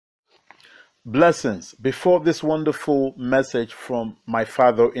Blessings. Before this wonderful message from my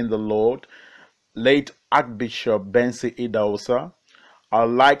father in the Lord, late Archbishop Benson Idahosa, I'd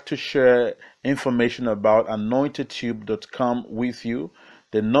like to share information about AnointedTube.com with you,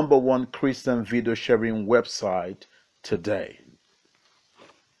 the number one Christian video sharing website today.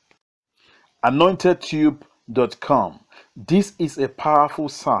 AnointedTube.com. This is a powerful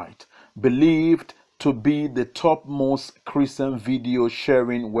site believed to be the topmost Christian video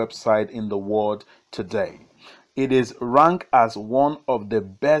sharing website in the world today. It is ranked as one of the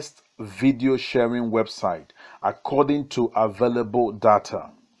best video sharing websites according to available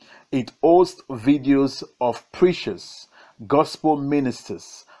data. It hosts videos of preachers, gospel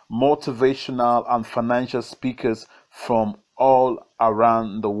ministers, motivational and financial speakers from all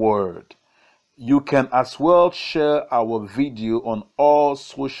around the world. You can as well share our video on all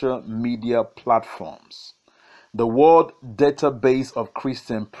social media platforms. The world database of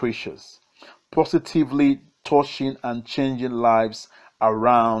Christian preachers, positively touching and changing lives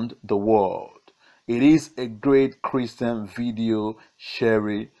around the world. It is a great Christian video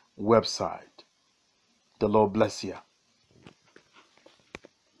sharing website. The Lord bless you.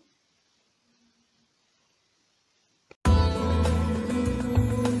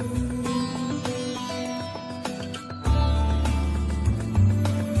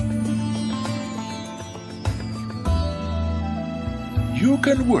 You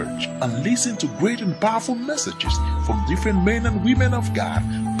can watch and listen to great and powerful messages from different men and women of God,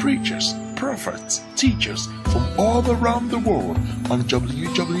 preachers, prophets, teachers from all around the world on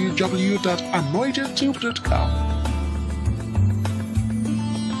www.anointedtube.com.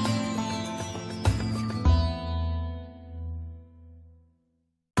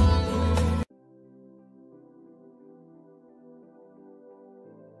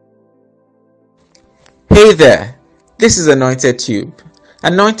 Hey there, this is Anointed Tube.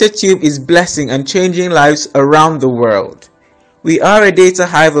 Anointed Tube is blessing and changing lives around the world. We are a data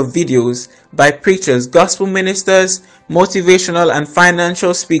hive of videos by preachers, gospel ministers, motivational and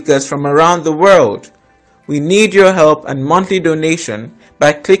financial speakers from around the world. We need your help and monthly donation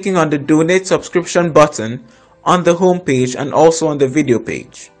by clicking on the donate subscription button on the homepage and also on the video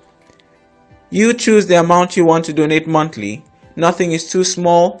page. You choose the amount you want to donate monthly. Nothing is too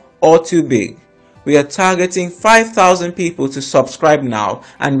small or too big. We are targeting 5,000 people to subscribe now,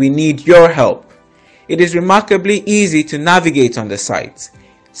 and we need your help. It is remarkably easy to navigate on the site.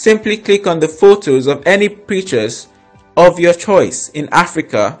 Simply click on the photos of any preachers of your choice in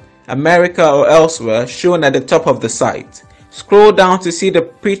Africa, America or elsewhere shown at the top of the site. Scroll down to see the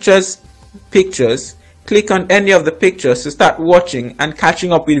preachers' pictures. Click on any of the pictures to start watching and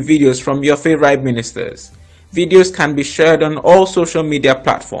catching up with videos from your favorite ministers. Videos can be shared on all social media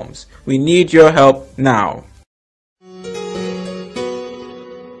platforms. We need your help now.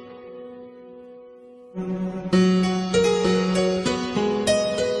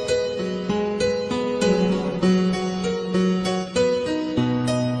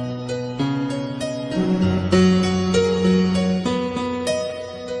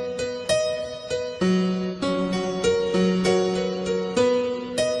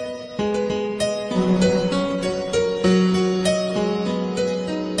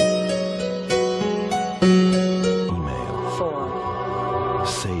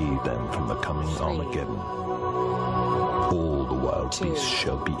 Save them from the coming Armageddon. All the wild beasts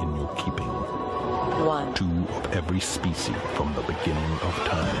shall be in your keeping. 1. 2 of every species from the beginning of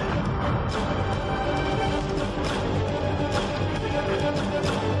time.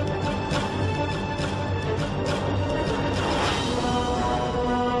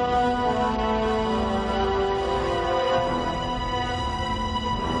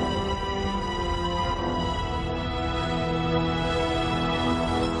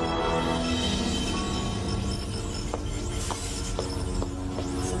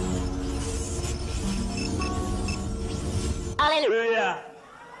 Hallelujah.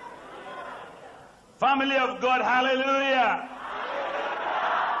 Family of God, hallelujah.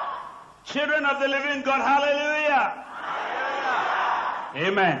 Children of the living God, hallelujah.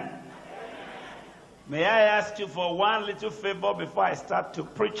 Amen. May I ask you for one little favor before I start to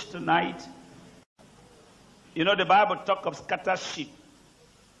preach tonight? You know the Bible talks of scattered sheep.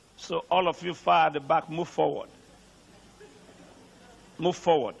 So all of you far at the back, move forward. Move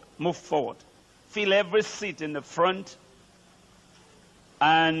forward. Move forward. Fill every seat in the front.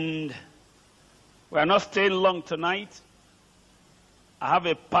 And we are not staying long tonight. I have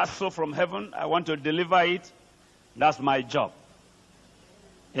a parcel from heaven. I want to deliver it. That's my job.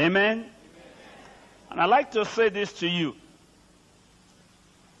 Amen? And I'd like to say this to you.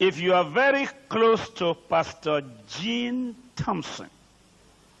 If you are very close to Pastor Gene Thompson,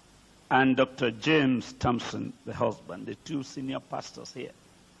 and Dr. James Thompson, the husband, the two senior pastors here.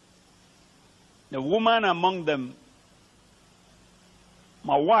 The woman among them,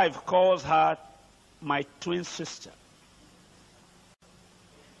 my wife calls her my twin sister.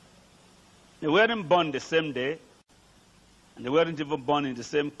 They weren't born the same day, and they weren't even born in the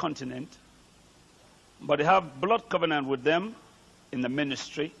same continent, but they have blood covenant with them in the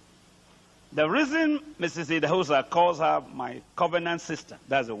ministry. The reason Mrs. Idahosa calls her my covenant sister,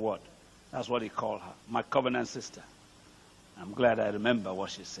 that's the word. That's what he called her, my covenant sister. I'm glad I remember what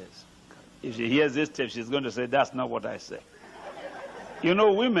she says. If she hears this tape, she's going to say, that's not what I said. You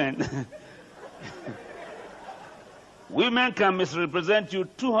know, women, women can misrepresent you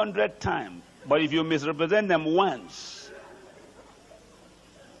 200 times, but if you misrepresent them once,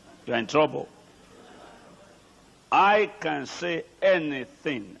 you're in trouble. I can say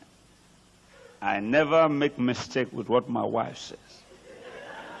anything. I never make mistake with what my wife says.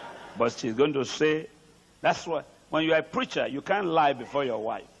 But she's going to say, that's why, when you're a preacher, you can't lie before your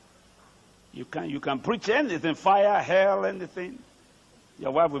wife. You can preach anything, fire, hell, anything.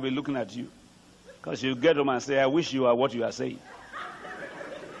 Your wife will be looking at you. Because you get home and say, I wish you are what you are saying.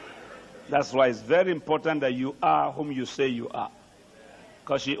 That's why it's very important that you are whom you say you are.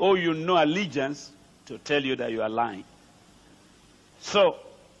 Because she owes you no allegiance to tell you that you are lying. So,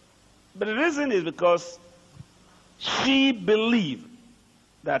 but the reason is because she believed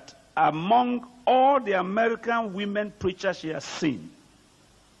that among all the American women preachers she has seen,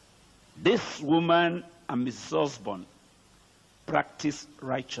 this woman and Mrs. Osborne practice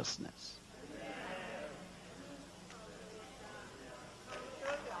righteousness.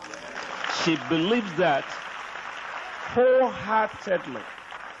 She believes that wholeheartedly.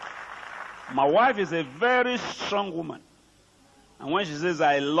 My wife is a very strong woman. And when she says,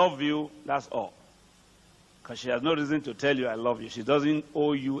 I love you, that's all. Because she has no reason to tell you I love you. She doesn't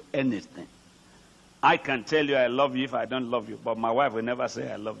owe you anything. I can tell you I love you if I don't love you, but my wife will never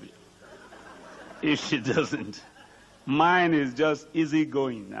say I love you if she doesn't. Mine is just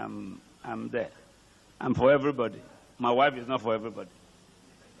easygoing. I'm there. I'm for everybody. My wife is not for everybody.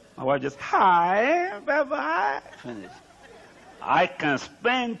 My wife just, hi, bye-bye, finish. I can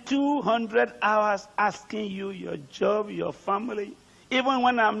spend 200 hours asking you your job, your family, even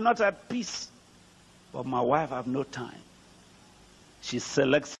when I'm not at peace. But my wife have no time. She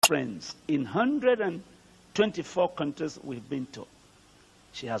selects friends. In 124 countries we've been to,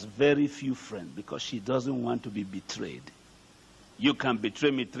 she has very few friends because she doesn't want to be betrayed. You can betray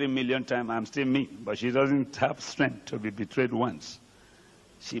me 3 million times, I'm still me, but she doesn't have strength to be betrayed once.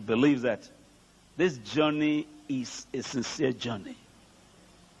 She believes that this journey is a sincere journey.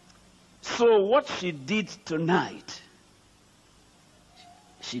 So what she did tonight,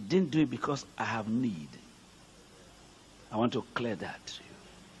 she didn't do it because I have need. I want to clear that to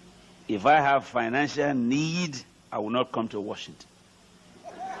you. If I have financial need, I will not come to Washington.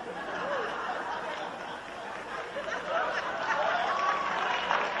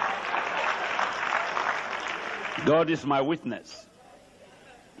 God is my witness.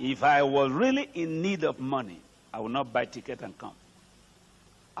 If I was really in need of money, I will not buy ticket and come.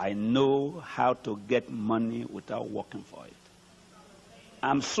 I know how to get money without working for it.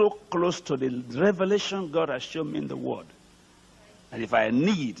 I'm so close to the revelation God has shown me in the Word that if I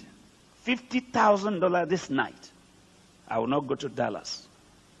need $50,000 this night, I will not go to Dallas.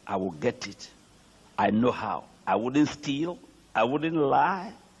 I will get it. I know how. I wouldn't steal. I wouldn't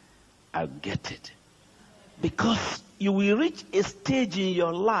lie. I'll get it. Because you will reach a stage in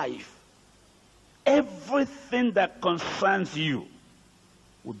your life, everything that concerns you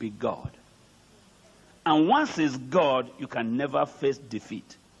will be God. And once it's God, you can never face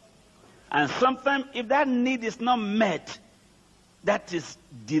defeat. And sometimes if that need is not met, that is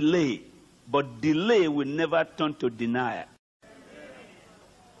delay. But delay will never turn to denial.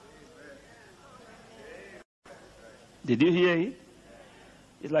 Did you hear it?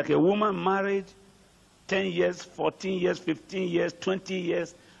 It's like a woman married 10 years, 14 years, 15 years, 20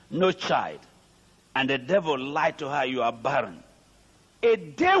 years, no child. And the devil lied to her, you are barren. A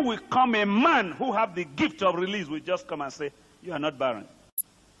day will come, a man who have the gift of release will just come and say, you are not barren.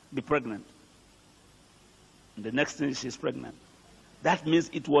 Be pregnant. And the next thing is she's pregnant. That means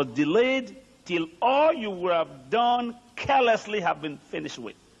it was delayed till all you would have done carelessly have been finished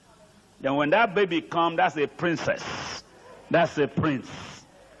with. Then when that baby comes, that's a princess. That's a prince.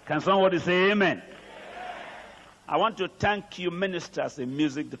 Can somebody say amen? I want to thank you, ministers in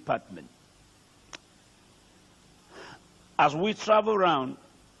music department. As we travel around,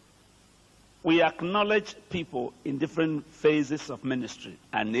 we acknowledge people in different phases of ministry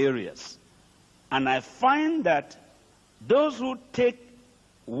and areas. And I find that those who take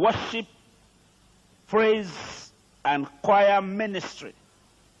worship, praise, and choir ministry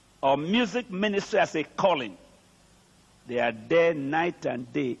or music ministry as a calling. They are there night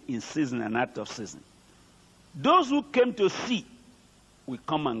and day, in season and out of season. Those who came to see will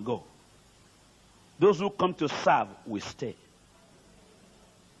come and go. Those who come to serve will stay.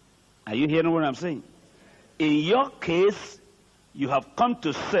 Are you hearing what I'm saying? In your case, you have come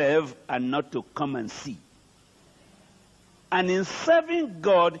to serve and not to come and see. And in serving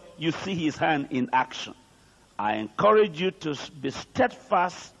God, you see his hand in action. I encourage you to be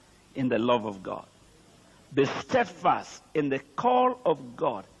steadfast in the love of God. Be steadfast in the call of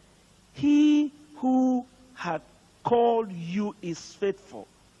God. He who had called you is faithful.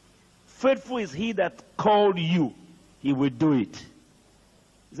 Faithful is he that called you. He will do it.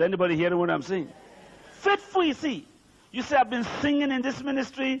 Is anybody hearing what I'm saying? Faithful is he. You say, I've been singing in this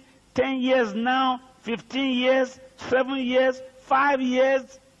ministry 10 years now, 15 years, 7 years, 5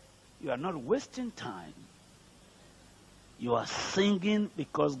 years. You are not wasting time. You are singing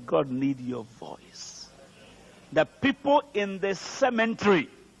because God needs your voice. The people in the cemetery,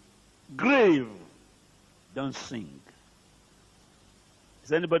 grave, don't sing.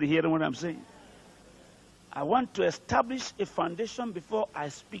 Is anybody hearing what I'm saying? I want to establish a foundation before I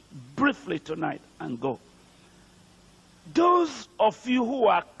speak briefly tonight and go. Those of you who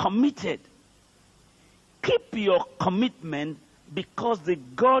are committed, keep your commitment, because the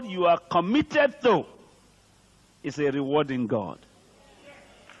God you are committed to is a rewarding God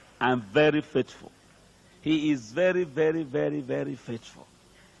and very faithful. He is very, very, very, very faithful.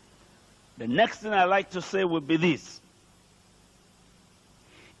 The next thing I like to say will be this.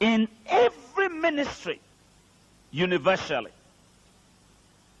 In every ministry, universally,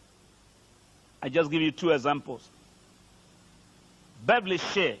 I just give you 2 examples. Beverly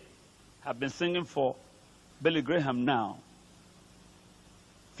Shea have been singing for Billy Graham now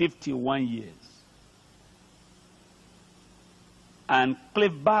 51 years. And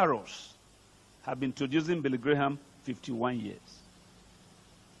Cliff Barrows have been introducing Billy Graham 51 years.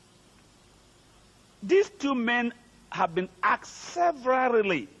 These 2 men have been asked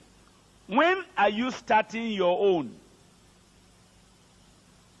severally, when are you starting your own?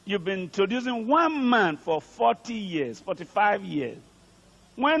 You've been introducing one man for 40 years, 45 years.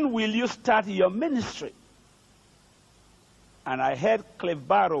 When will you start your ministry? And I heard Cliff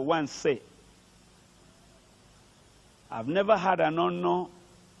Barrow once say, I've never had an honor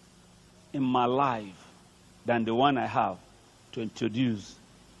in my life than the one I have to introduce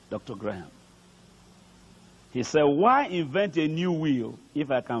Dr. Graham. He said, why invent a new wheel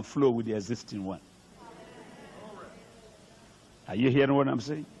if I can flow with the existing one? Are you hearing what I'm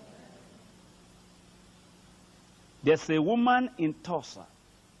saying? There's a woman in Tulsa,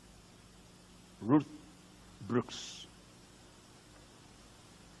 Ruth Brooks.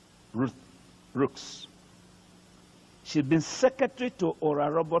 Ruth Brooks. She's been secretary to Oral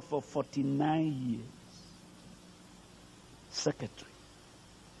Roberts for 49 years. Secretary.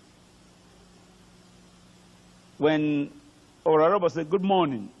 When Oral Roberts said, good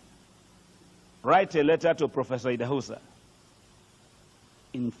morning, write a letter to Professor Idahosa.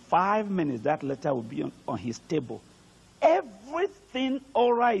 In 5 minutes, that letter will be on his table. Everything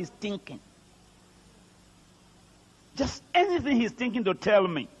Ora is thinking, just anything he's thinking to tell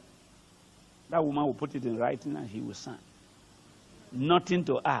me, that woman will put it in writing and he will sign. Nothing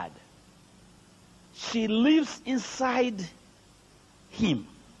to add. She lives inside him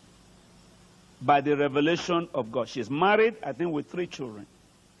by the revelation of God. She's married, I think, with 3 children.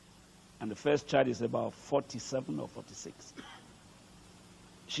 And the first child is about 47 or 46.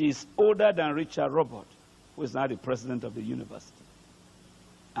 She's older than Richard Robert, who is now the president of the university.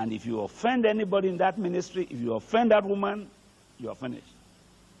 And if you offend anybody in that ministry, if you offend that woman, you are finished.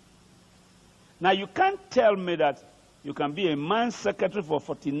 Now, you can't tell me that you can be a man's secretary for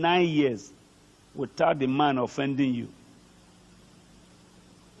 49 years without the man offending you.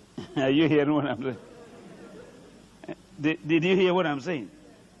 Are you hearing what I'm saying? Did you hear what I'm saying?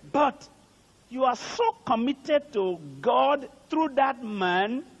 But you are so committed to God through that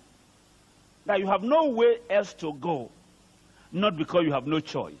man that you have no way else to go. Not because you have no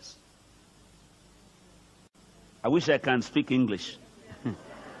choice. I wish I can speak English.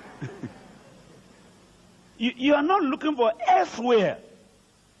 You are not looking for elsewhere,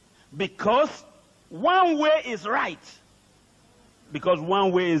 because one way is right, because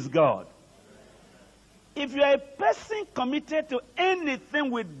one way is God. If you are a person committed to anything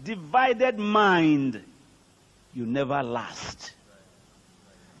with divided mind, you never last.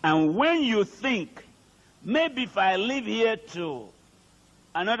 And when you think, maybe if I live here to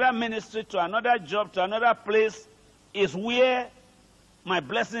another ministry, to another job, to another place, is where my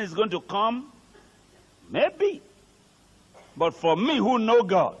blessing is going to come? Maybe. But for me who know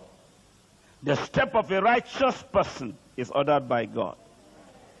God, the step of a righteous person is ordered by God.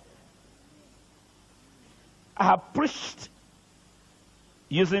 I have preached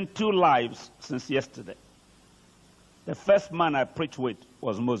using 2 lives since yesterday. The first man I preached with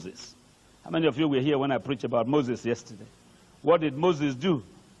was Moses. How many of you were here when I preached about Moses yesterday? What did Moses do?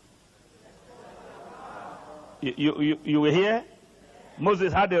 You were here?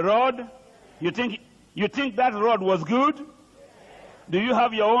 Moses had a rod. You think that rod was good? Do you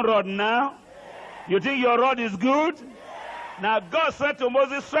have your own rod now? You think your rod is good? Now God said to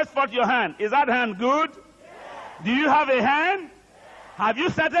Moses, stretch forth your hand. Is that hand good? Do you have a hand? Have you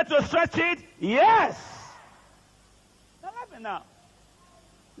started to stretch it? Yes. Now,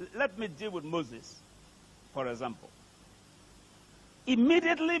 let me deal with Moses, for example.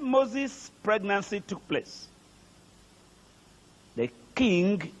 Immediately Moses' pregnancy took place. The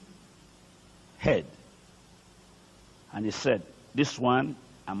king heard, and he said, this one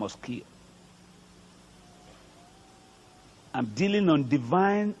I must kill. I'm dealing on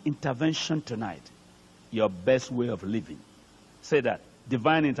divine intervention tonight. Your best way of living. Say that.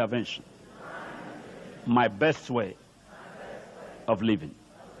 Divine intervention. My best way of living.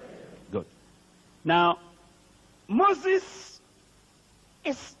 Good. Now, Moses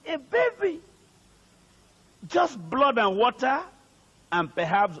is a baby. Just blood and water, and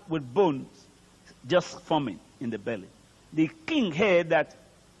perhaps with bones just forming in the belly. The king heard that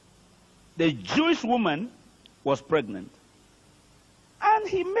the Jewish woman was pregnant. And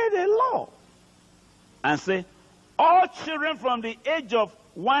he made a law and said, all children from the age of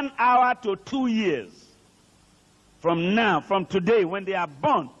 1 hour to 2 years, from today, when they are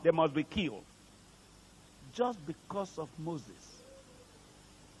born, they must be killed. Just because of Moses.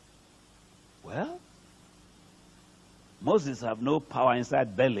 Well, Moses have no power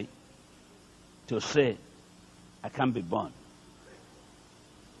inside belly to say, I can't be born.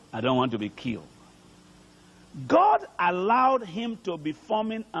 I don't want to be killed. God allowed him to be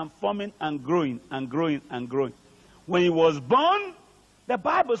forming and forming and growing and growing and growing. When he was born, the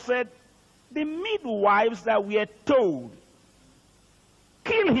Bible said, the midwives that were told,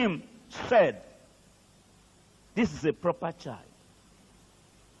 kill him, said, this is a proper child.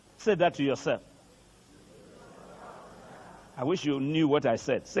 Say that to yourself. I wish you knew what I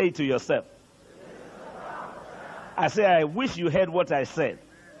said. Say it to yourself. I say, I wish you heard what I said.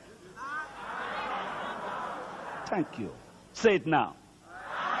 Thank you. Say it now.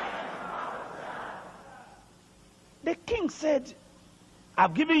 The king said,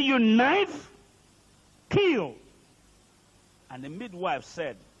 I've given you knife, kill. And the midwife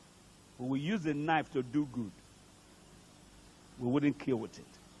said, we will use the knife to do good. We wouldn't kill with it.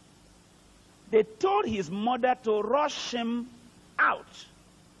 They told his mother to rush him out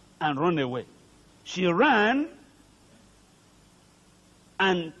and run away. She ran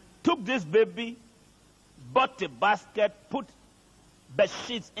and took this baby, bought a basket, put bed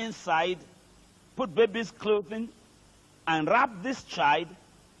sheets inside, put baby's clothing, and wrapped this child,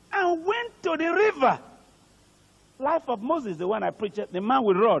 and went to the river. Life of Moses, the one I preached, the man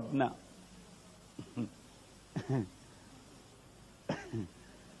with rod now.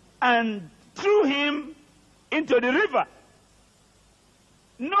 And threw him into the river.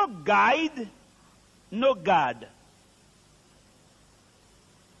 No guide, no guard.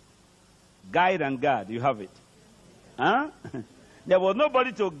 Guide and guard, you have it. Huh? There was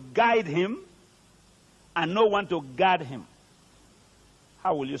nobody to guide him and no one to guard him.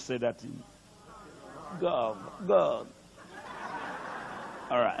 How will you say that to me? God.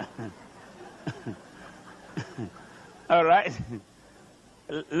 All right. All right.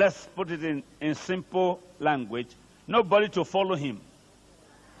 Let's put it in simple language. Nobody to follow him.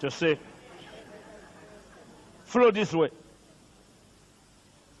 To say, flow this way.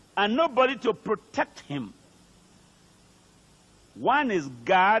 And nobody to protect him. One is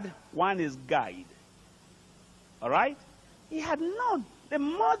guard, one is guide. All right? He had known. The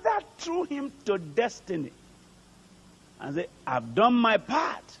mother threw him to destiny. And said, I've done my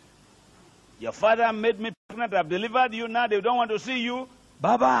part. Your father made me pregnant. I've delivered you. Now they don't want to see you.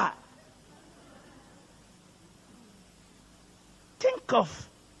 Bye-bye. Think of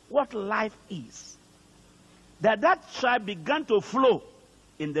what life is. That child began to flow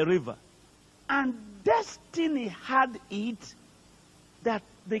in the river. And destiny had it that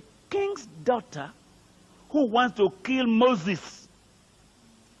the king's daughter, who wants to kill Moses,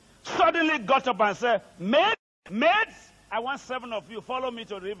 suddenly got up and said, maids, I want 7 of you, follow me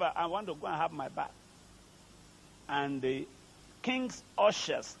to the river. I want to go and have my bath. And the king's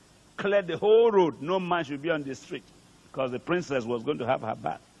ushers cleared the whole road. No man should be on the street. because the princess was going to have her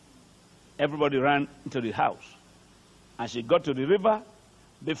bath. Everybody ran into the house. And she got to the river.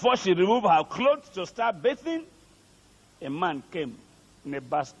 Before she removed her clothes to start bathing, a man came in a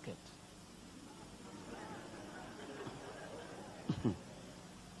basket.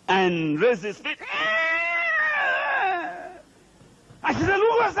 And raised his feet. And she said,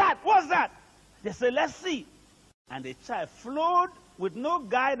 "Who was that? What's that?" They said, "Let's see." And the child flowed with no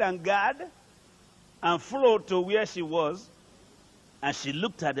guide and guard and flowed to where she was. And she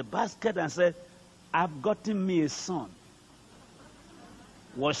looked at the basket and said, "I've gotten me a son."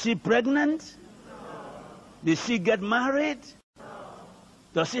 Was she pregnant? No. Did she get married? No.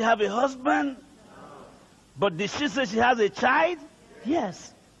 Does she have a husband? No. But did she say she has a child?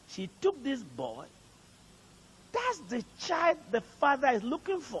 Yes. She took this boy. That's the child the father is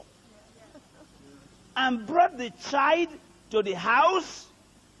looking for. And brought the child to the house.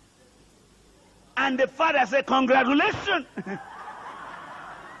 And the father said, "Congratulations."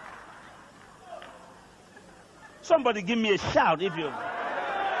 Somebody give me a shout if you...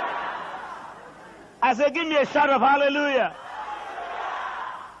 I said, give me a shout of hallelujah.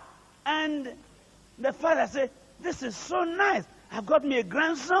 And the father said, "This is so nice. I've got me a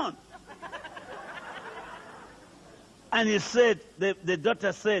grandson." And he said, the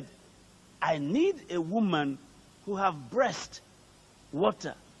daughter said, "I need a woman who have breast,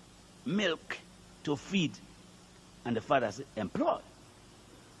 water, milk to feed." And the father said, "Employ."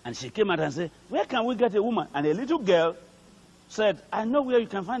 And she came out and said, "Where can we get a woman?" And a little girl said, "I know where you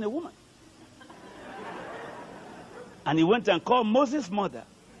can find a woman." And he went and called Moses' mother.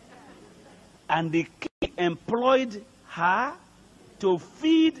 And the king employed her to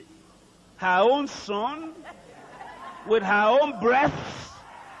feed her own son with her own breasts.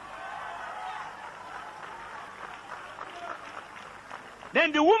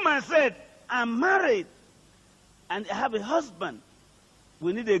 Then the woman said, "I'm married and I have a husband.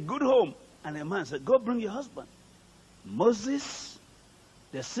 We need a good home." And the man said, "Go bring your husband." Moses,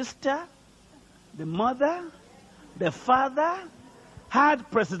 the sister, the mother, the father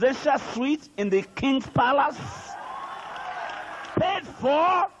had presidential suite in the king's palace, paid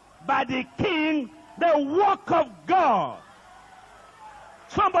for by the king, the work of God.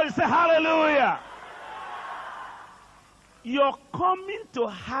 Somebody say hallelujah. You're coming to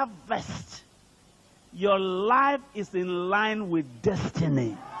harvest. Your life is in line with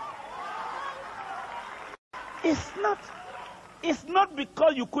destiny. It's not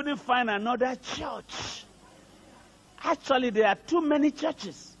because you couldn't find another church. Actually, there are too many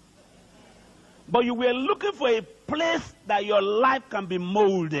churches. But you were looking for a place that your life can be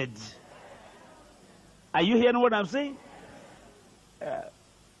molded. Are you hearing what I'm saying?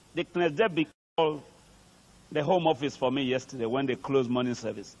 The Debbie called the home office for me yesterday when they closed morning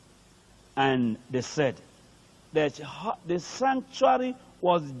service. And they said that the sanctuary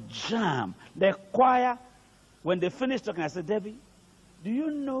was jammed. The choir, when they finished talking, I said, "Debbie, do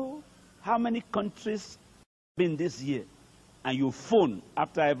you know how many countries been this year?" And you phone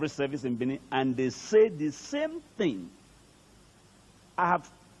after every service in Benin, and they say the same thing. I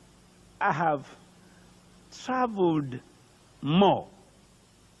have traveled more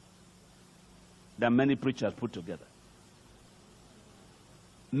than many preachers put together.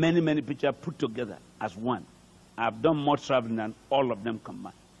 Many preachers put together as one. I've done more traveling than all of them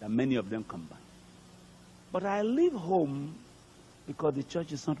combined, than many of them combined. But I leave home because the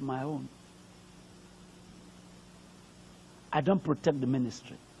church is not my own. I don't protect the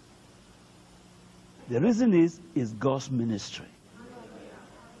ministry. The reason is God's ministry.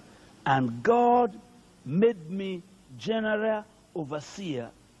 And God made me general overseer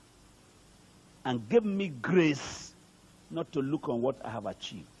and gave me grace not to look on what I have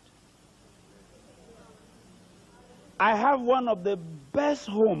achieved. I have one of the best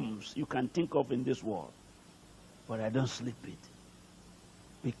homes you can think of in this world, but I don't sleep it.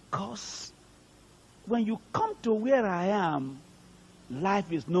 Because when you come to where I am,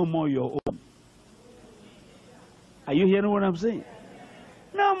 life is no more your own. Are you hearing what I'm saying?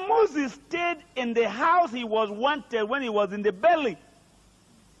 Now, Moses stayed in the house he was wanted when he was in the belly.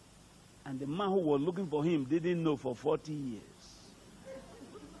 And the man who was looking for him didn't know for 40 years.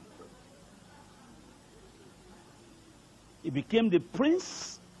 He became the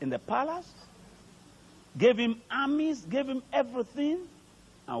prince in the palace, gave him armies, gave him everything.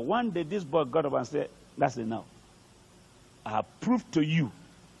 And one day this boy got up and said, "That's enough. I have proved to you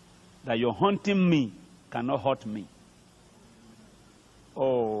that your hunting me cannot hurt me."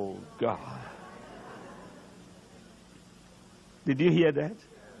 Oh, God. Did you hear that?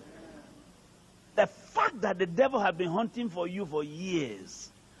 The fact that the devil has been hunting for you for years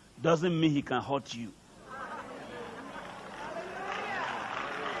doesn't mean he can hurt you.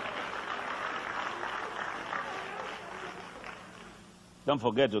 Don't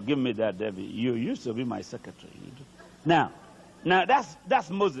forget to give me that, Debbie. You used to be my secretary. Now that's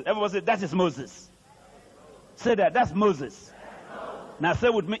Moses. Everybody say, that is Moses. Say that. That's Moses. Now say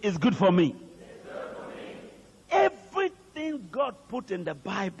with me, it's good for me. Everything God put in the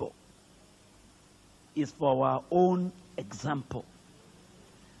Bible is for our own example.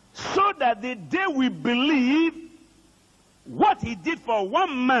 So that the day we believe what he did for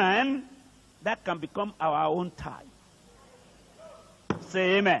one man, that can become our own type.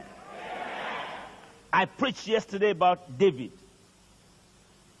 Say amen. I preached yesterday about David.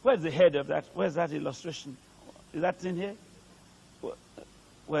 Where's the head of that? Where's that illustration? Is that in here?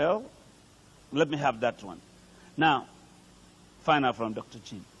 Well, let me have that one. Now, find out from Dr.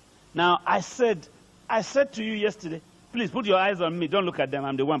 Jim. Now, I said to you yesterday, please put your eyes on me. Don't look at them.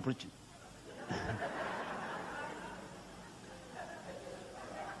 I'm the one preaching.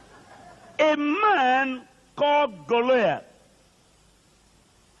 A man called Goliath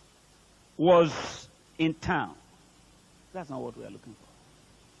was in town. That's not what we are looking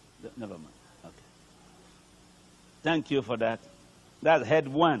for. Never mind. Okay. Thank you for that. That's head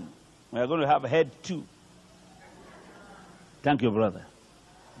 1. We are going to have head 2. Thank you, brother.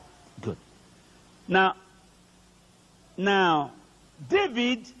 Good. Now,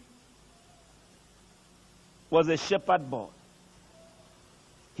 David was a shepherd boy.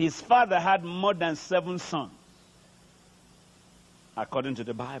 His father had more than 7 sons, according to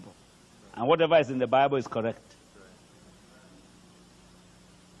the Bible. And whatever is in the Bible is correct.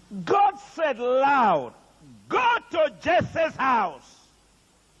 God said loud, go to Jesse's house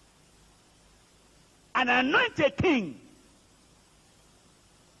and anoint a king.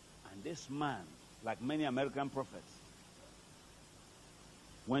 And this man, like many American prophets,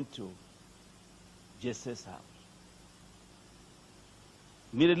 went to Jesse's house.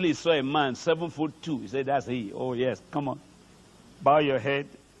 Immediately he saw a man, 7'2". He said, that's he. Oh yes, come on. Bow your head.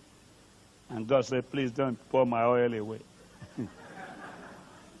 And God said, please don't pour my oil away.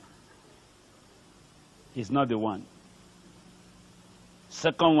 He's not the one.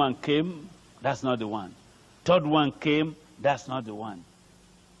 Second one came, that's not the one. Third one came, that's not the one.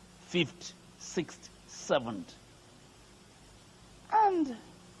 5th, 6th, 7th. And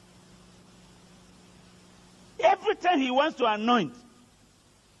every time he wants to anoint,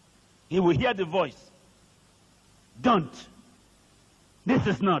 he will hear the voice. Don't. This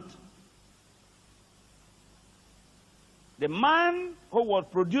is not. The man who was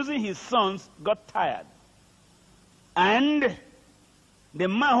producing his sons got tired. And the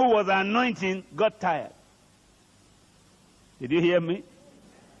man who was anointing got tired. Did you hear me?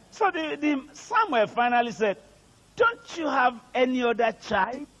 So the Samuel finally said, don't you have any other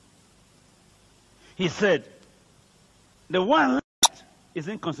child? He said, the one left is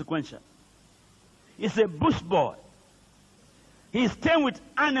inconsequential. He's a bush boy. He's staying with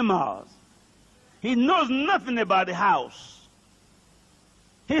animals. He knows nothing about the house.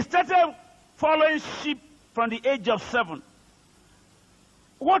 He started following sheep from the age of 7.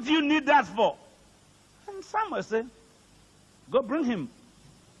 What do you need that for? And Samuel said, go bring him.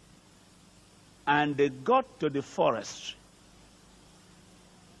 And they got to the forest.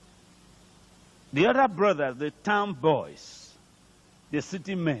 The other brothers, the town boys, the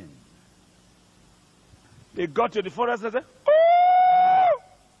city men, they got to the forest and said, oh!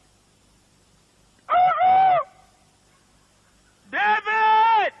 Oh!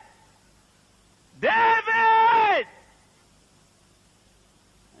 David! David!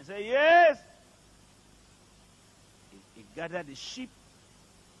 I said, yes. He gathered the sheep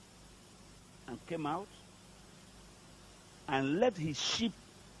and came out and left his sheep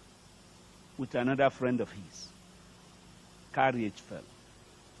with another friend of his. Carriage fell.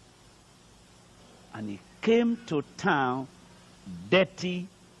 And he came to town dirty,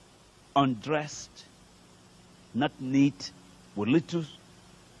 undressed, not neat, with little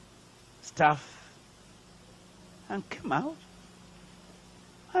stuff, and came out.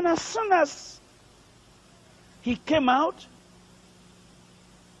 And as soon as he came out,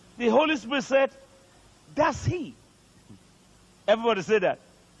 the Holy Spirit said, that's he. Everybody say that.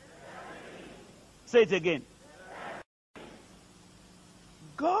 Say it again.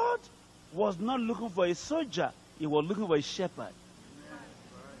 God was not looking for a soldier. He was looking for a shepherd.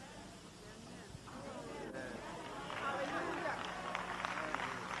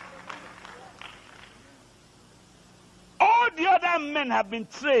 All the other men have been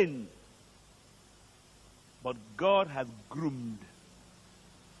trained, but God has groomed.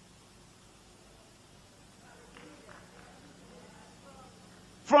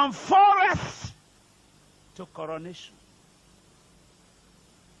 From forest to coronation.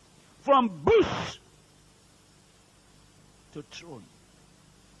 From bush to throne.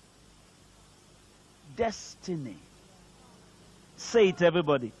 destiny. Say it,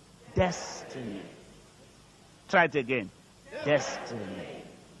 everybody. Destiny. Try it again. Destiny.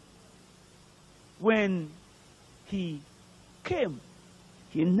 When he came,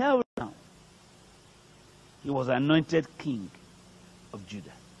 he knelt down. He was anointed king of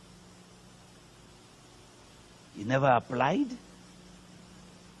Judah. He never applied.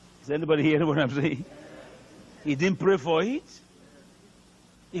 Is anybody hearing what I'm saying? He didn't pray for it.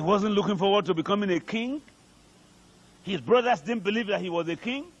 He wasn't looking forward to becoming a king. His brothers didn't believe that he was a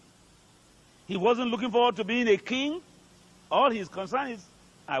king. He wasn't looking forward to being a king. All his concern is,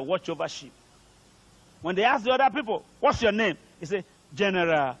 I watch over sheep. When they ask the other people, what's your name? He said,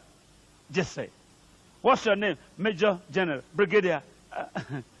 General Jesse. What's your name? Major General, Brigadier,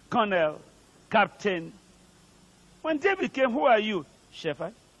 Colonel, Captain. When David came, who are you?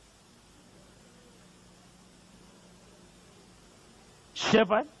 Shepherd.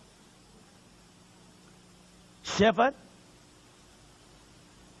 Shepherd. Shepherd.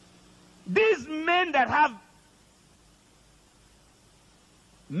 These men that have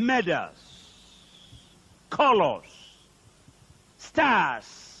medals, colors,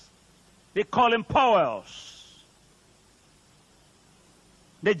 stars, they call them powers,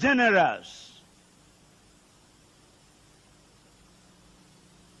 the generals.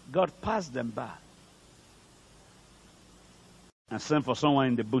 God passed them by and sent for someone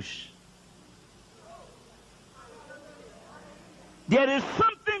in the bush. There is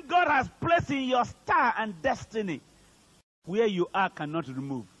something God has placed in your star and destiny where you are cannot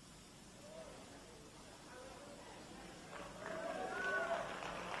remove.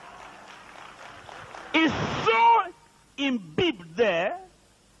 It's so imbibed there,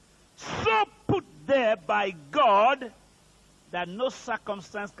 so put there by God, that no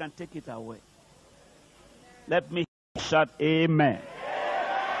circumstance can take it away. Let me shout amen.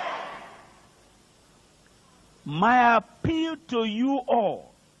 My appeal to you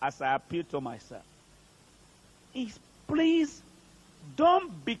all, as I appeal to myself, is please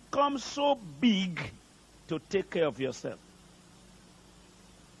don't become so big to take care of yourself.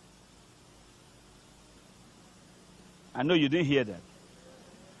 I know you didn't hear that.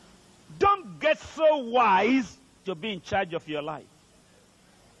 Don't get so wise to be in charge of your life.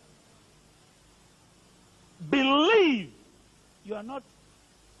 Believe you are not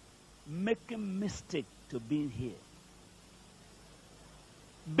making mistake to being here.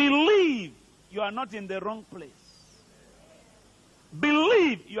 Believe you are not in the wrong place.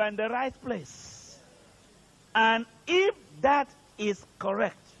 Believe you are in the right place. And if that is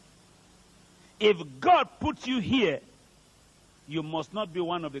correct, if God put you here, you must not be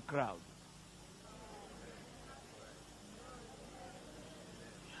one of the crowd.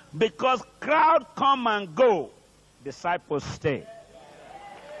 Because crowd come and go, disciples stay.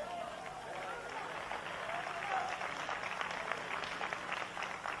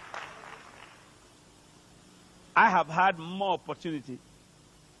 I have had more opportunity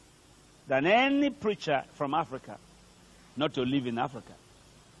than any preacher from Africa not to live in Africa.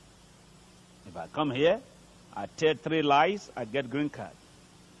 If I come here, I tell 3 lies, I get green card.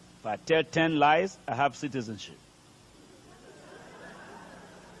 If I tell 10 lies, I have citizenship.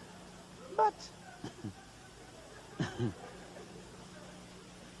 But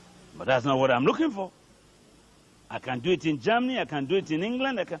that's not what I'm looking for. I can do it in Germany, I can do it in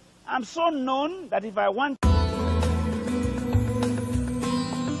England. I'm so known that if I want...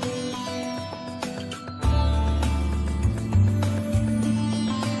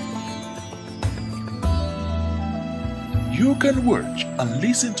 You can watch and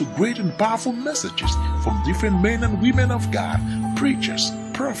listen to great and powerful messages from different men and women of God, preachers,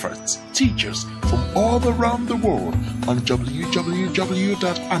 prophets, teachers from all around the world on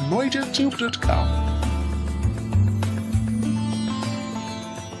www.anointedtube.com.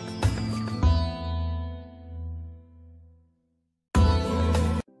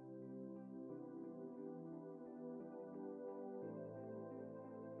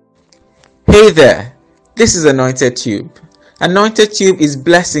 Hey there, this is Anointed Tube. Anointed Tube is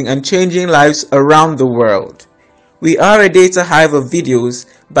blessing and changing lives around the world. We are a data hive of videos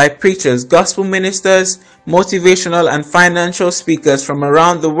by preachers, gospel ministers, motivational and financial speakers from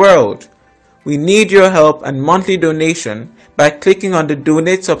around the world. We need your help and monthly donation by clicking on the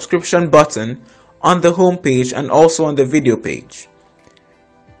donate subscription button on the homepage and also on the video page.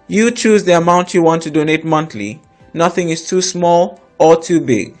 You choose the amount you want to donate monthly. Nothing is too small or too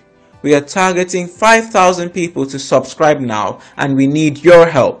big. We are targeting 5,000 people to subscribe now, and we need your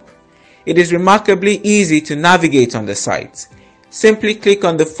help. It is remarkably easy to navigate on the site. Simply click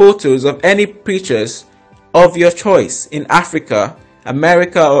on the photos of any preachers of your choice in Africa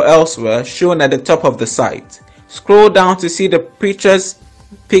America or elsewhere shown at the top of the site. Scroll down to see the preacher's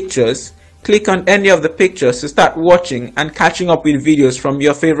pictures. Click on any of the pictures to start watching and catching up with videos from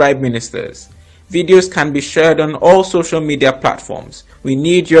your favorite ministers. Videos can be shared on all social media platforms. We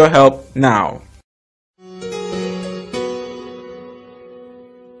need your help now.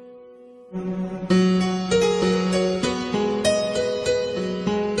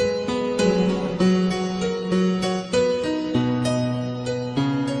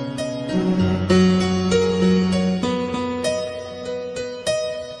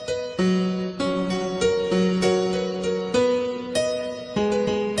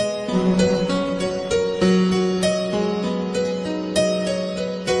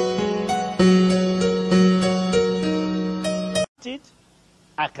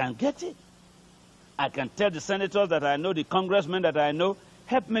 I can get it. I can tell the senators that I know, the congressmen that I know,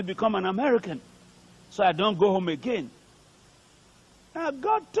 help me become an American so I don't go home again. Now,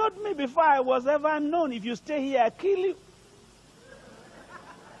 God told me before I was ever known, if you stay here, I kill you.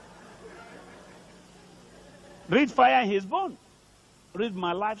 Read Fire in His Bone. Read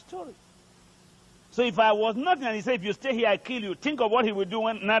my life story. So if I was nothing and He said, if you stay here, I kill you, think of what He will do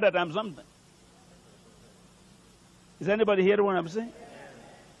now that I'm something. Is anybody hearing what I'm saying?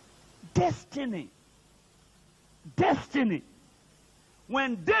 Destiny. Destiny.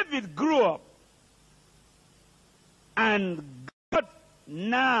 When David grew up and God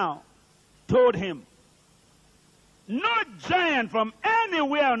now told him, no giant from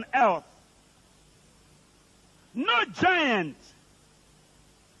anywhere on earth, no giant,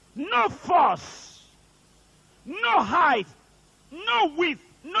 no force, no height, no width,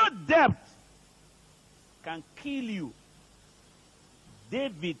 no depth can kill you.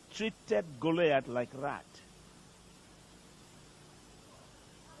 David treated Goliath like rat.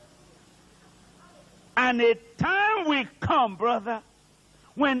 And a time will come, brother,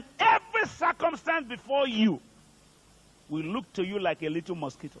 when every circumstance before you will look to you like a little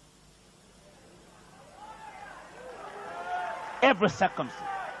mosquito. Every circumstance.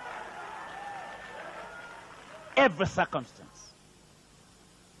 Every circumstance.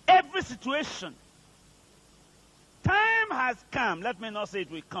 Every situation. Time has come. Let me not say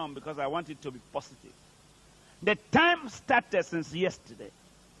it will come because I want it to be positive. The time started since yesterday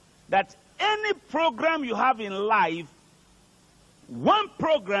that any program you have in life, one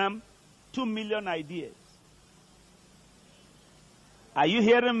program, 2 million ideas. Are you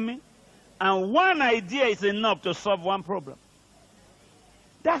hearing me? And one idea is enough to solve one problem.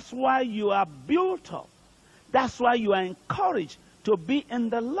 That's why you are built up. That's why you are encouraged to be in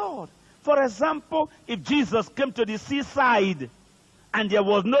the Lord. For example, if Jesus came to the seaside and there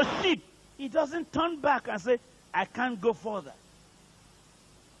was no ship, He doesn't turn back and say, I can't go further.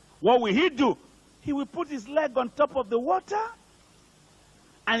 What will He do? He will put His leg on top of the water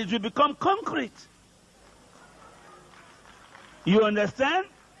and it will become concrete. You understand?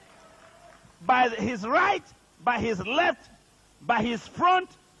 By His right, by His left, by His front,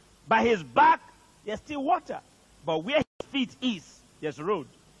 by His back, there's still water. But where His feet is, there's road.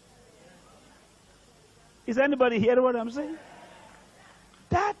 Is anybody hearing what I'm saying?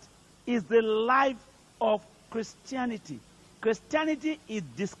 That is the life of Christianity. Christianity is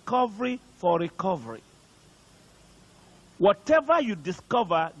discovery for recovery. Whatever you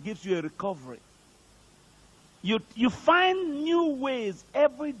discover gives you a recovery. You find new ways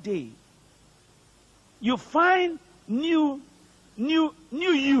every day. You find new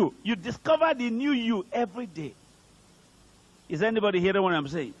you. You discover the new you every day. Is anybody hearing what I'm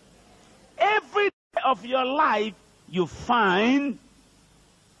saying? Every day of your life, you find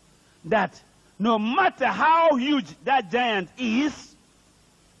that no matter how huge that giant is,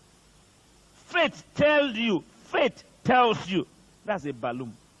 faith tells you, that's a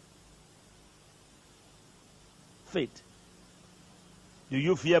balloon. Faith. Do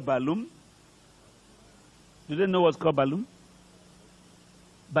you fear balloon? Do they know what's called balloon?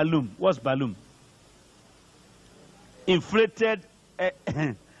 Balloon. What's balloon? Inflated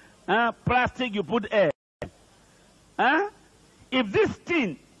plastic you put air. If this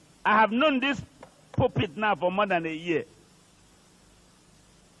thing, I have known this pulpit now for more than a year.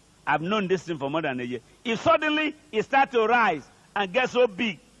 I've known this thing for more than a year. If suddenly it starts to rise and get so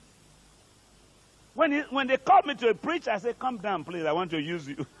big, when they call me to preach, I say, come down, please, I want to use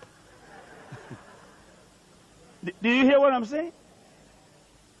you. Do you hear what I'm saying?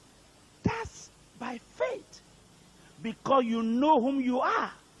 That's by faith. Because you know whom you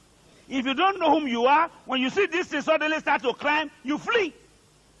are. If you don't know whom you are, when you see this thing suddenly start to climb, you flee.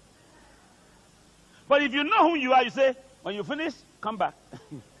 But if you know whom you are, you say, when you finish, come back.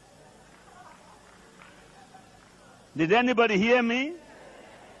 Did anybody hear me?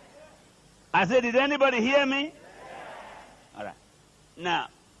 I said, did anybody hear me? All right. Now,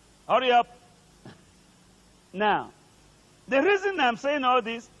 hurry up. Now, the reason I'm saying all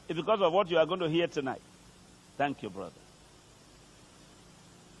this is because of what you are going to hear tonight. Thank you, brother.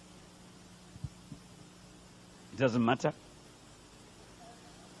 It doesn't matter.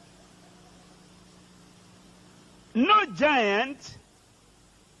 No giant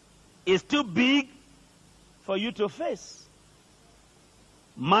is too big for you to face.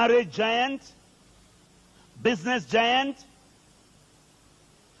 Marriage giant, business giant,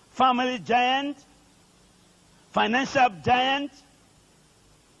 family giant, financial giant.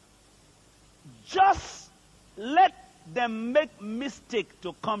 Just let them make mistake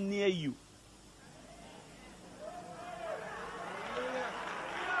to come near you.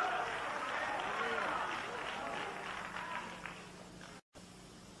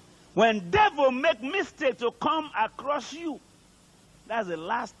 When devil make mistake to come across you, that's the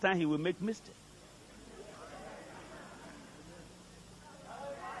last time he will make mistake.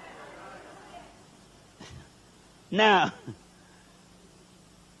 Now,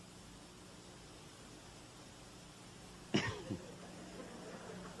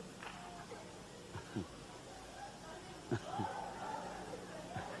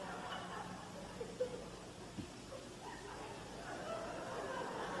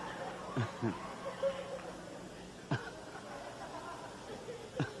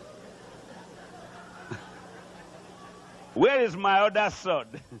 where is my other sword?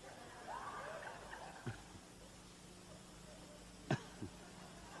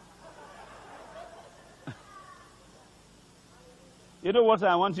 You know what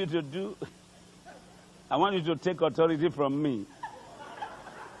I want you to do? I want you to take authority from me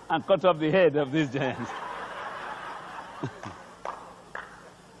and cut off the head of this giant.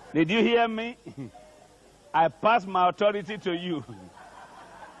 Did you hear me? I pass my authority to you.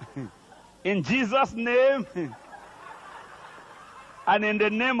 In Jesus' name, and in the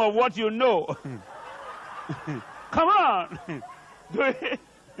name of what you know. Come on. Do it.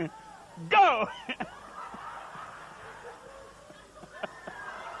 Go.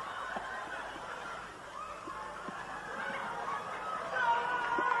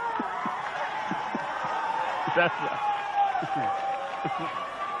 That's right.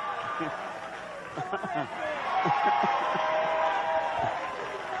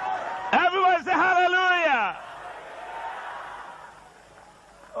 Everyone say hallelujah.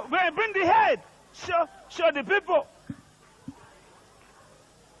 Bring the head. Show the people.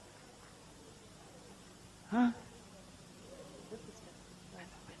 Huh?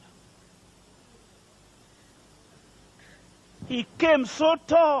 He came so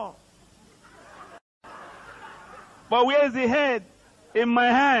tall. But where is the head? In my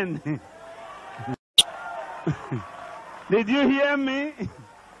hand. Did you hear me?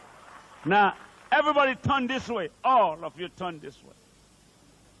 Now, everybody turn this way. All of you turn this way.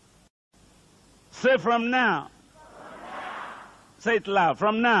 Say from now. Say it loud.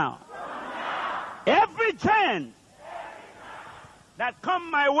 From now. Every giant that come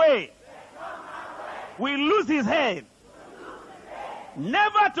my way will lose his head.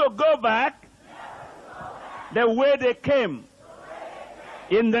 Never to go back the way they came.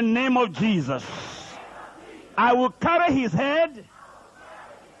 In the name of Jesus. I will carry his head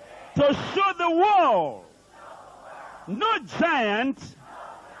to show the world no giant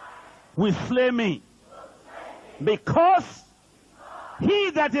will slay me, because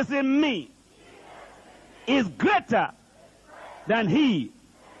he that is in me is greater than he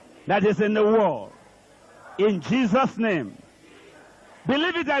that is in the world. In Jesus' name.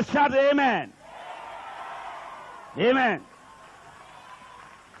 Believe it and shout amen. Amen.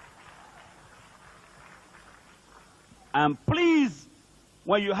 And please,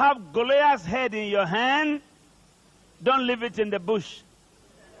 when you have Goliath's head in your hand, don't leave it in the bush.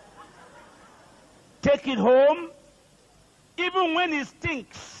 Take it home, even when it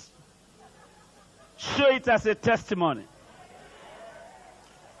stinks. Show it as a testimony.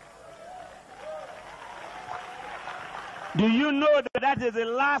 Do you know that that is the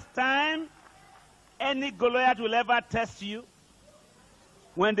last time any Goliath will ever test you?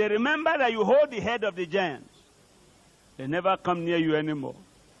 When they remember that you hold the head of the giant, they never come near you anymore.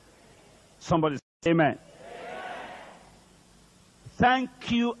 Somebody say amen. Amen.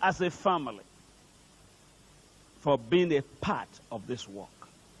 Thank you as a family for being a part of this work.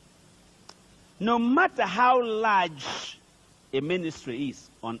 No matter how large a ministry is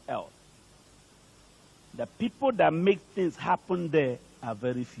on earth, the people that make things happen there are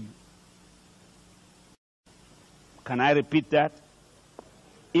very few. Can I repeat that?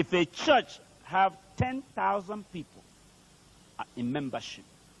 If a church have 10,000 people are in membership,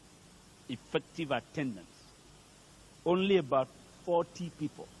 effective attendance, only about 40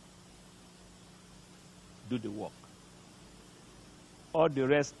 people do the work. All the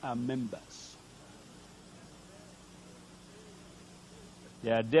rest are members.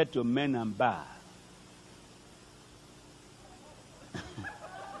 They are there to mend and bar.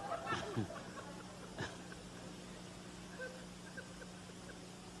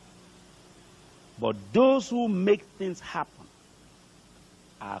 But those who make things happen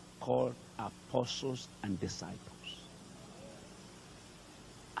are called apostles and disciples.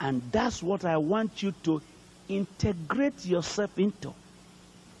 And that's what I want you to integrate yourself into.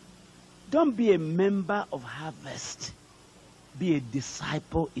 Don't be a member of Harvest. Be a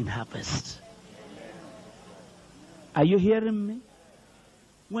disciple in Harvest. Are you hearing me?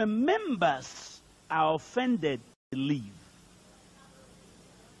 When members are offended, they leave.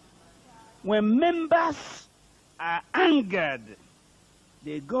 When members are angered,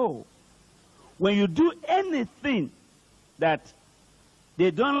 they go. When you do anything that they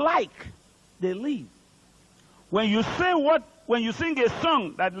don't like, they leave. When you sing a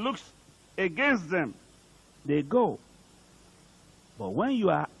song that looks against them, they go. But when you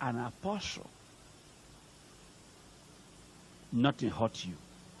are an apostle, nothing hurts you.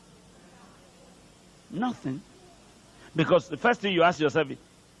 Nothing. Because the first thing you ask yourself is,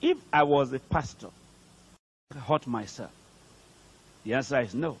 if I was a pastor, I hurt myself. The answer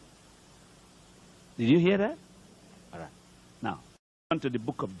is no. Did you hear that? All right. Now, on to the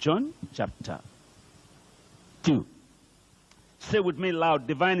book of John, chapter 2. Say with me loud,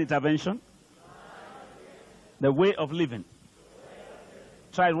 divine intervention. The way of living.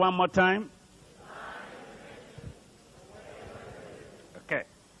 Try it one more time. Okay.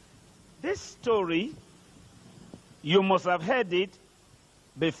 This story, you must have heard it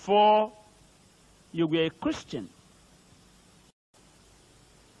before you were a Christian.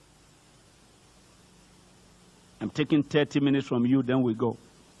 I'm taking 30 minutes from you, then we go.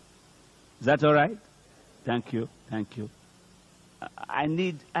 Is that all right? Thank you. Thank you. I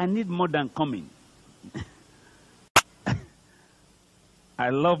need more than coming. I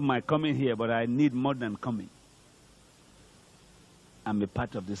love my coming here, but I need more than coming. I'm a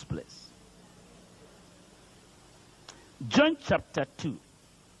part of this place. John chapter 2.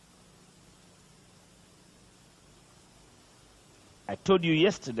 I told you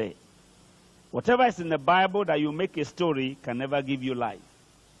yesterday, whatever is in the Bible that you make a story can never give you life.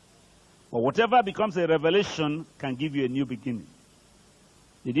 But whatever becomes a revelation can give you a new beginning.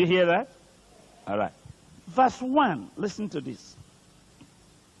 Did you hear that? All right. Verse 1, listen to this.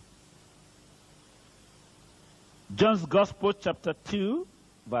 John's Gospel, chapter 2,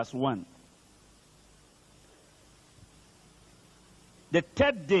 verse 1. The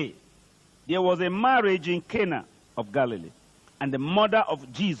third day, there was a marriage in Cana of Galilee, and the mother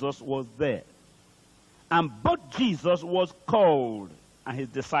of Jesus was there. And both Jesus was called and his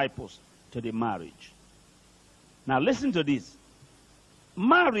disciples to the marriage. Now listen to this.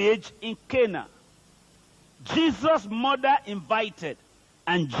 Marriage in Cana. Jesus' mother invited,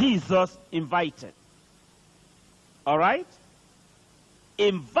 and Jesus invited. All right?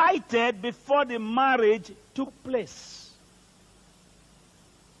 Invited before the marriage took place.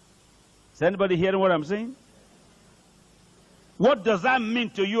 Is anybody hearing what I'm saying? What does that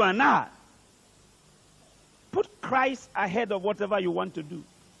mean to you and I? Put Christ ahead of whatever you want to do.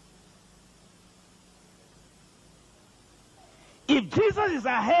 If Jesus is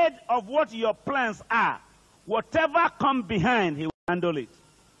ahead of what your plans are, whatever comes behind, he will handle it.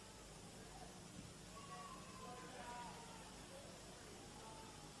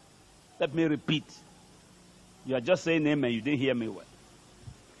 Let me repeat. You are just saying amen. You didn't hear me well.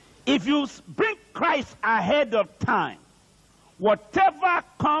 If you bring Christ ahead of time, whatever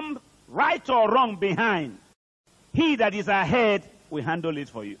comes right or wrong behind, he that is ahead will handle it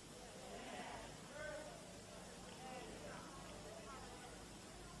for you.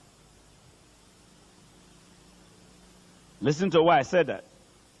 Listen to why I said that.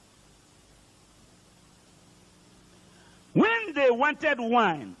 When they wanted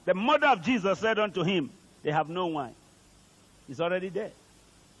wine, the mother of Jesus said unto him, they have no wine. He's already dead.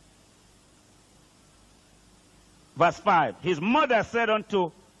 Verse 5, his mother said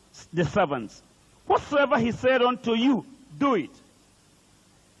unto the servants, whatsoever he said unto you, do it.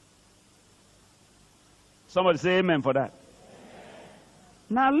 Somebody say amen for that.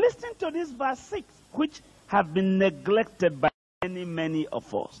 Amen. Now listen to this verse 6, which have been neglected by many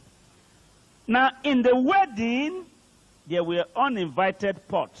of us. Now in the wedding, there were uninvited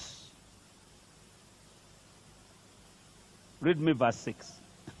pots. Read me verse 6.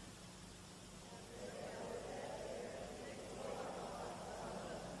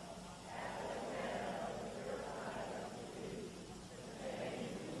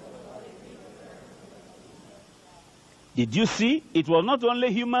 Did you see? It was not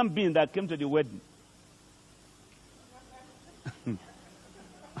only human beings that came to the wedding.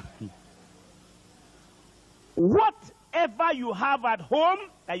 Whatever you have at home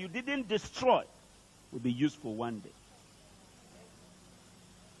that you didn't destroy will be useful one day.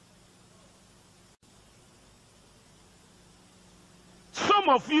 Some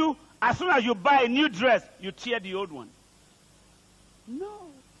of you, as soon as you buy a new dress, you tear the old one. No.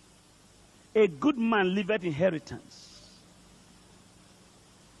 A good man leaveth inheritance.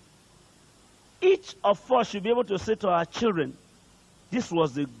 Each of us should be able to say to our children, this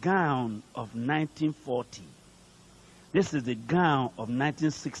was the gown of 1940. This is the gown of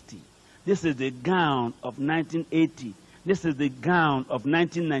 1960. This is the gown of 1980. This is the gown of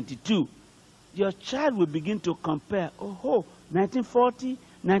 1992. Your child will begin to compare. Oh, 1940,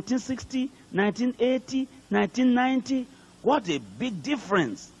 1960, 1980, 1990. What a big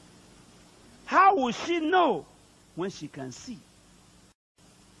difference. How will she know when she can see?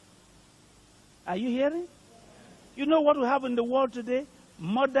 Are you hearing? You know what we have in the world today?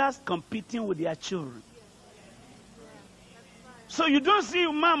 Mothers competing with their children. So you don't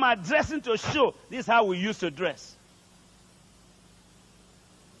see mama dressing to show this is how we used to dress.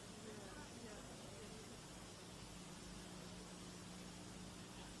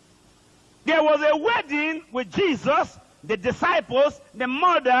 There was a wedding with Jesus, the disciples, the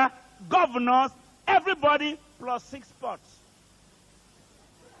mother, governors, everybody, plus 6 pots.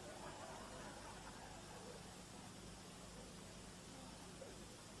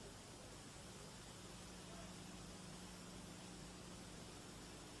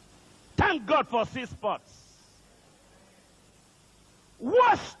 Thank God for 6 pots.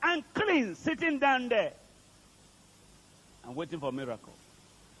 Wash and clean, sitting down there and waiting for a miracle.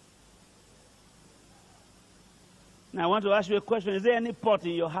 Now I want to ask you a question. Is there any pot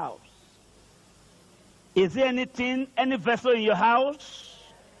in your house? Is there anything, any vessel in your house?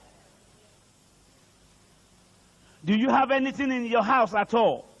 Do you have anything in your house at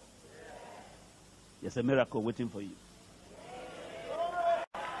all? There's a miracle waiting for you.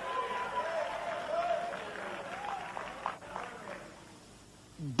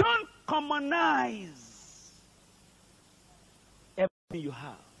 Don't commonize everything you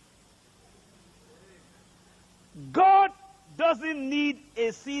have. God doesn't need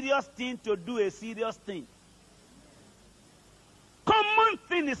a serious thing to do a serious thing. Common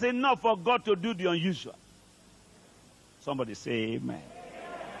thing is enough for God to do the unusual. Somebody say amen.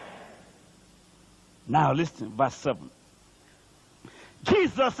 Now listen, verse 7.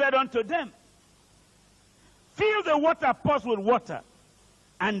 Jesus said unto them, fill the water pots with water.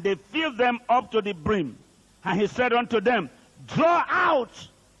 And they filled them up to the brim. And he said unto them, draw out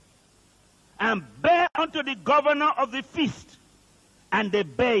and bear unto the governor of the feast. And they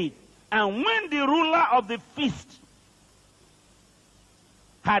bade. And when the ruler of the feast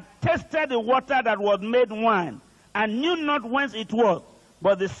had tasted the water that was made wine, and knew not whence it was,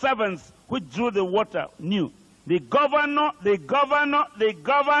 but the servants which drew the water knew. The governor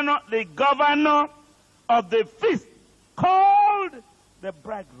of the feast called the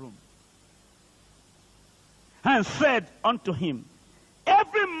bridegroom and said unto him,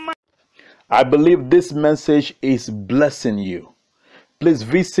 every man. I believe this message is blessing you. Please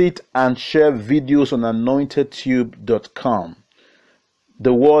visit and share videos on anointedtube.com,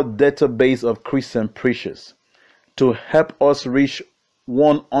 the world database of Christian preachers, to help us reach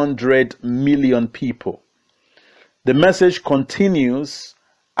 100 million people. The message continues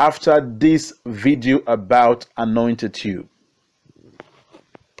after this video about Anointed Tube.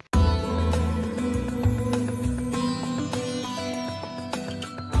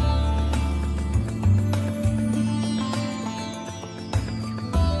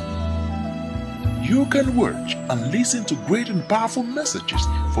 You can watch and listen to great and powerful messages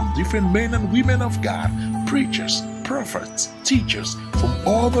from different men and women of God, preachers, prophets, teachers from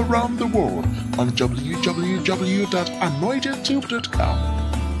all around the world on www.anointedtube.com.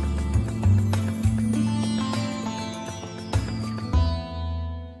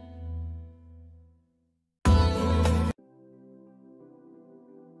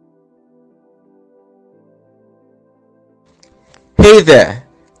 Hey there,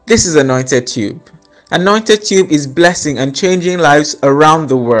 this is Anointed Tube. Anointed Tube is blessing and changing lives around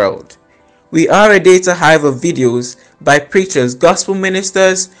the world. We are a data hive of videos by preachers, gospel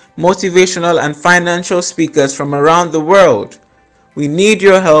ministers, motivational and financial speakers from around the world. We need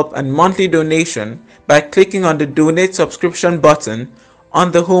your help and monthly donation by clicking on the donate subscription button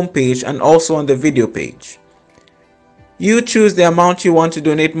on the home page and also on the video page. You choose the amount you want to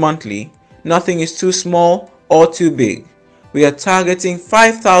donate monthly. Nothing is too small or too big. We are targeting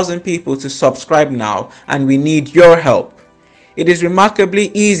 5,000 people to subscribe now, and we need your help. It is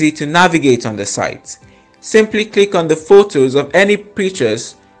remarkably easy to navigate on the site. Simply click on the photos of any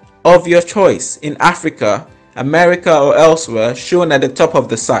preachers of your choice in Africa, America, or elsewhere shown at the top of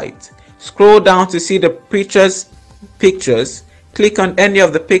the site. Scroll down to see the preachers' pictures. Click on any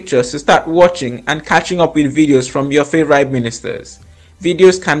of the pictures to start watching and catching up with videos from your favorite ministers.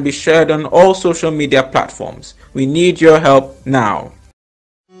 Videos can be shared on all social media platforms. We need your help now.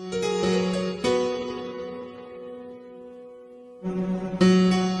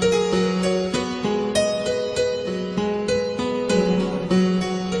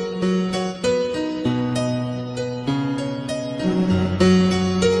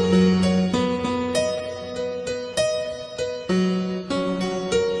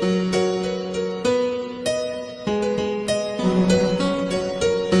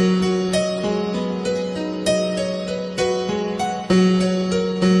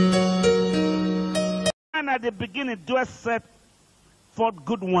 At the beginning doeth set forth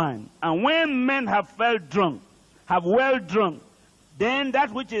good wine, and when men have well drunk, then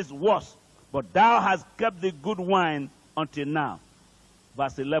that which is worse, but thou hast kept the good wine until now.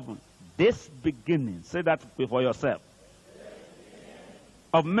 Verse 11. This beginning, say that before yourself,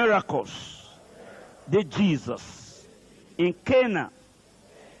 of miracles did Jesus in Cana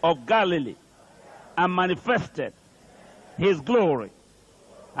of Galilee, and manifested his glory,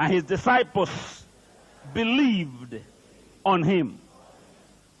 and his disciples believed on him.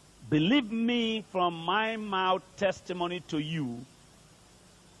 Believe me, from my mouth testimony to you,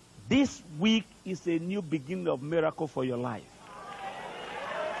 this week is a new beginning of miracle for your life.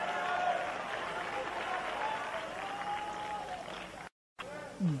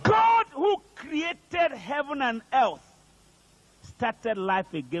 God, who created heaven and earth, started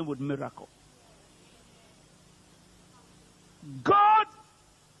life again with miracle. God,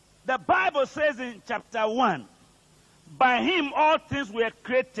 the Bible says in chapter 1, by him all things were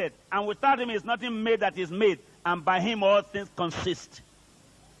created, and without him is nothing made that is made, and by him all things consist.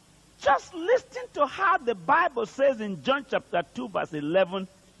 Just listen to how the Bible says in John chapter 2 verse 11,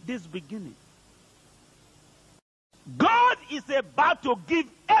 this beginning. God is about to give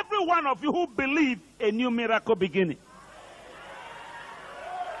every one of you who believe a new miracle beginning.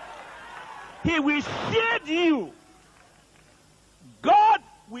 He will shield you. God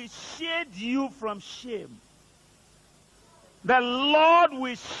will shield you from shame. The Lord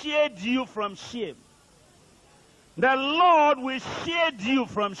will shield you from shame. The Lord will shield you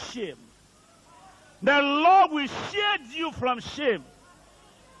from shame. The Lord will shield you from shame.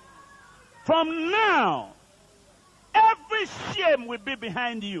 From now, every shame will be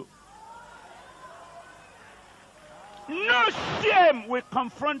behind you. No shame will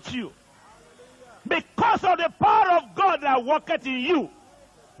confront you. Because of the power of God that worketh in you,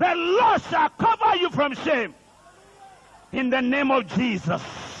 the Lord shall cover you from shame. In the name of Jesus.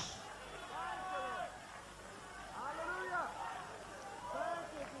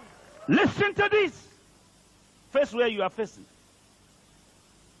 Listen to this. Face where you are facing.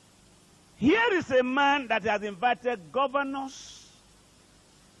 Here is a man that has invited governors,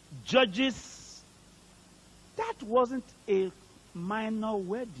 judges. That wasn't a minor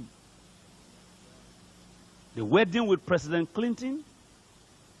wedding. The wedding with President Clinton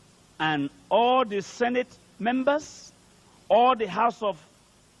and all the Senate members, all the House of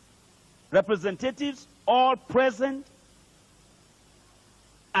Representatives, all present.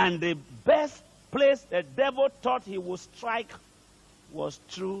 And the best place the devil thought he would strike was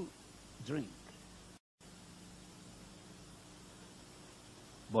through drink.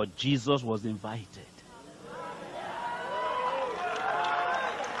 But Jesus was invited.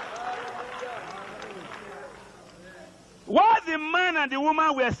 While the man and the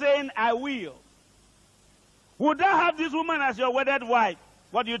woman were saying, I will, would I have this woman as your wedded wife?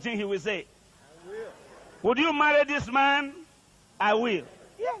 What do you think he will say? I will. Would you marry this man? I will.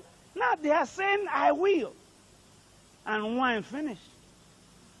 Yeah. Now they are saying, I will. And wine finished.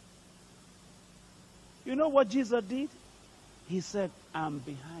 You know what Jesus did? He said, I'm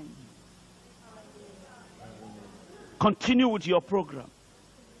behind you. Continue with your program.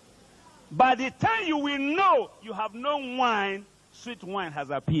 By the time you will know you have no wine, sweet wine has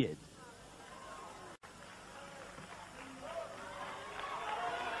appeared.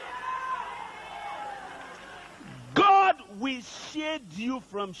 God will shield you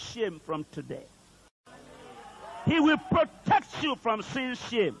from shame from today. He will protect you from sin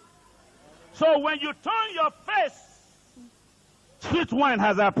shame. So when you turn your face, sweet wine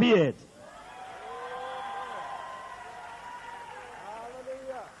has appeared.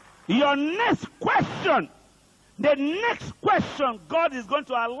 Your next question The next question God is going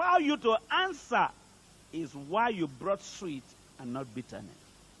to allow you to answer is why you brought sweet and not bitterness.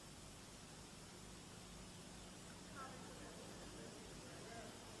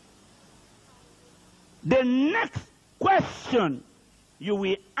 The next question you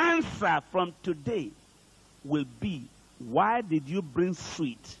will answer from today will be, why did you bring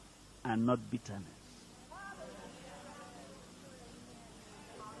sweet and not bitterness?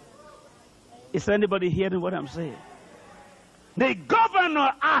 Is anybody hearing what I'm saying? The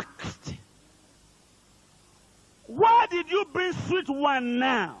governor asked, why did you bring sweet wine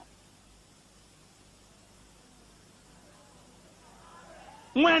now?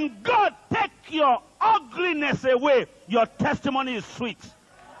 When God takes your ugliness away, your testimony is sweet.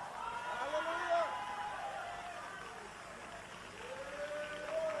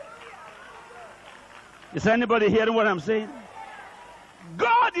 Is anybody hearing what I'm saying?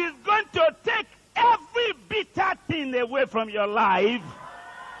 God is going to take every bitter thing away from your life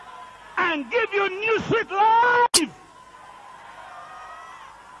and give you new sweet life.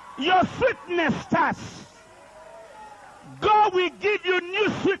 Your sweetness starts. God will give you new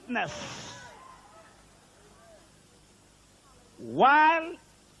sweetness. While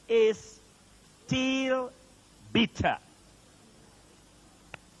it's still bitter.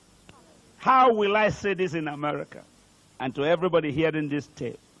 How will I say this in America? And to everybody hearing this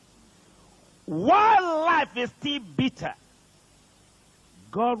tape. While life is still bitter,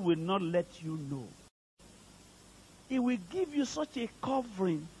 God will not let you know. He will give you such a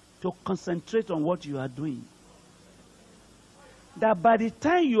covering to concentrate on what you are doing, that by the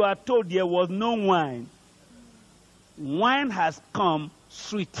time you are told there was no wine, wine has come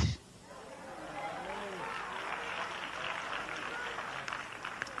sweet.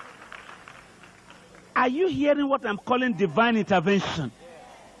 Are you hearing what I'm calling divine intervention?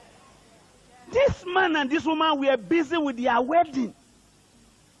 This man and this woman were busy with their wedding.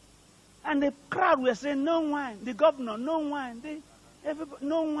 And the crowd were saying, no wine. The governor, no wine. Everybody,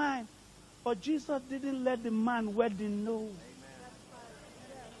 no wine. But Jesus didn't let the man wedding know.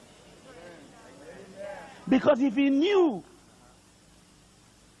 Because if he knew,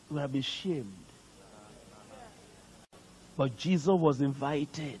 he would have been shamed. But Jesus was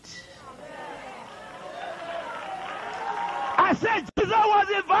invited. I said Jesus was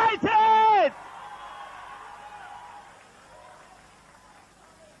invited.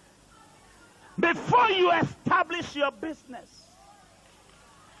 Before you establish your business,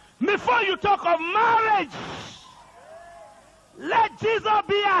 before you talk of marriage, let Jesus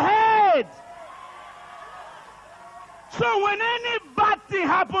be ahead. So when any bad thing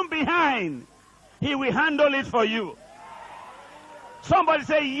happens behind, he will handle it for you. Somebody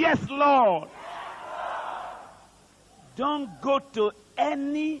say, yes, Lord. Don't go to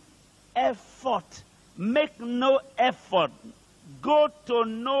any effort. Make no effort. Go to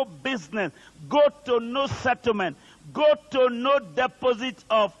no business. Go to no settlement. Go to no deposit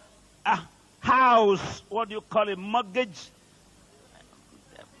of a house. What do you call it? Mortgage.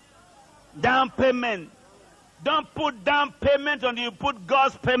 Down payment. Don't put down payment until you put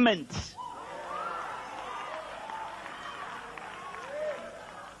God's payment.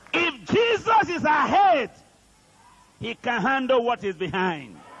 If Jesus is ahead, he can handle what is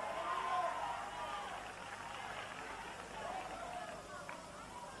behind.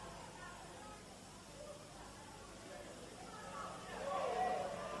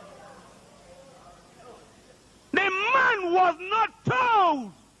 The man was not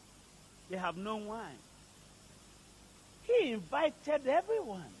told they have no wine. He invited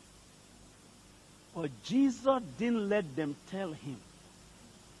everyone. But Jesus didn't let them tell him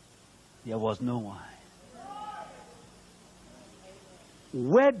there was no wine.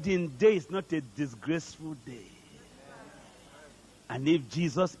 Wedding day is not a disgraceful day. And if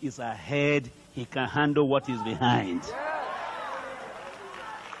Jesus is ahead, he can handle what is behind.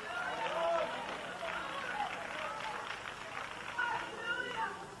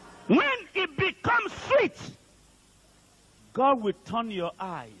 When it becomes sweet, God will turn your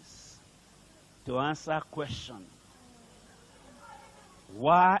eyes to answer a question.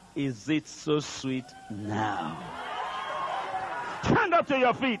 Why is it so sweet now? Stand up to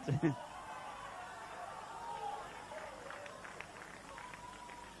your feet.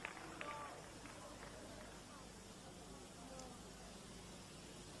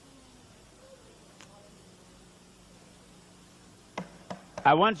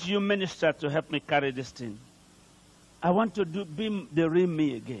 I want you, minister, to help me carry this thing. I want to be the real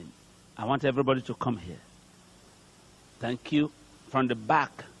me again. I want everybody to come here. Thank you. From the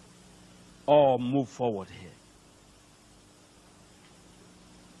back, or move forward here.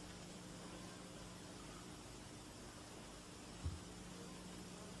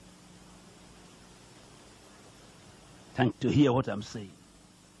 Thank to hear what I'm saying.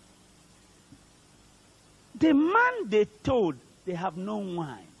 The man they told they have no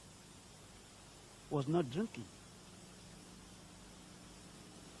wine was not drinking.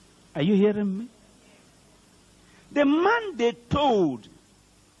 Are you hearing me? The man they told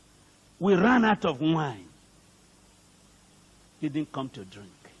we ran out of wine didn't come to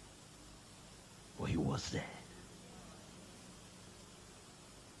drink. But he was there.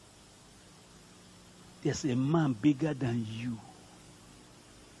 There's a man bigger than you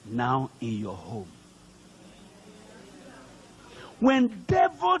now in your home. When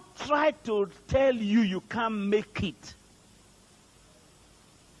devil tried to tell you you can't make it,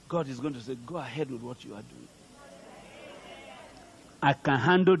 God is going to say, go ahead with what you are doing. I can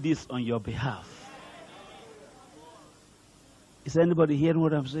handle this on your behalf. Is anybody hearing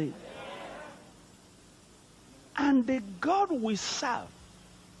what I'm saying? And the God we serve,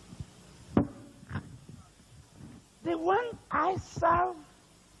 the one I serve,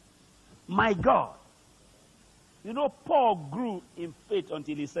 my God. You know, Paul grew in faith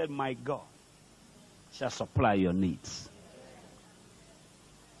until he said, my God shall supply your needs.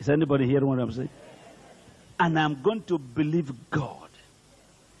 Is anybody hearing what I'm saying? And I'm going to believe God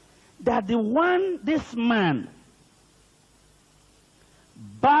that the one this man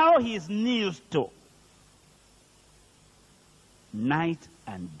bow his knees to night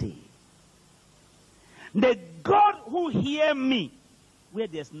and day, the God who hear me where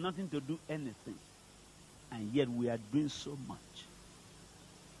there's nothing to do anything, and yet we are doing so much.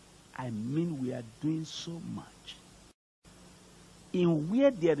 I mean, we are doing so much. In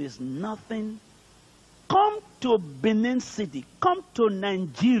where there is nothing, come to Benin City, come to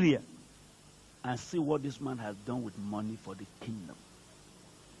Nigeria, and see what this man has done with money for the kingdom.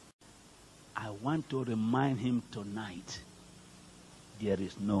 I want to remind him tonight, there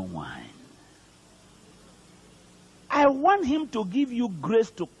is no wine. I want him to give you grace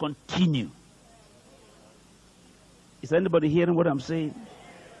to continue. Is anybody hearing what I'm saying?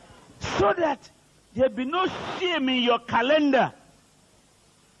 So that there will be no shame in your calendar.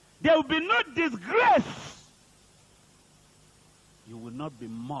 There will be no disgrace. You will not be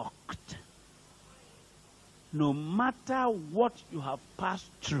mocked. No matter what you have passed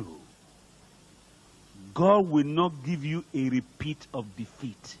through, God will not give you a repeat of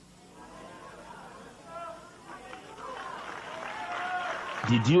defeat.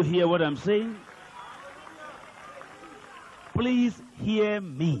 Did you hear what I'm saying? Please hear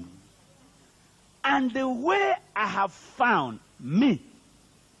me. And the way I have found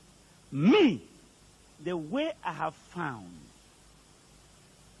the way I have found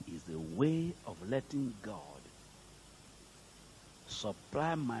is the way of letting God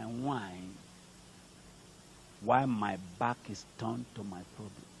supply my wine while my back is turned to my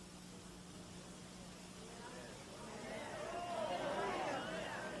problem.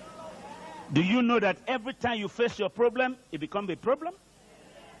 Do you know that every time you face your problem, it becomes a problem?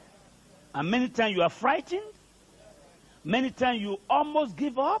 And many times you are frightened. Many times you almost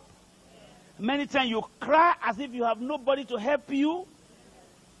give up. Many times you cry as if you have nobody to help you.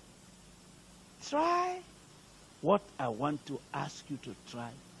 Try what I want to ask you to try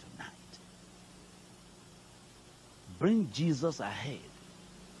tonight. Bring Jesus ahead.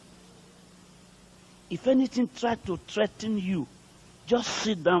 If anything tries to threaten you, just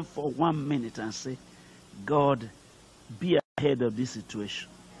sit down for 1 minute and say, God, be ahead of this situation.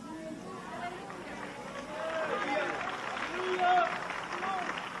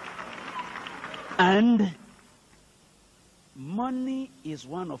 And money is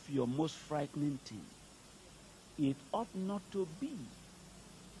one of your most frightening things. It ought not to be.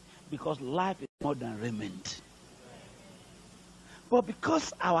 Because life is more than raiment. But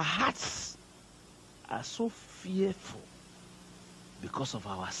because our hearts are so fearful, because of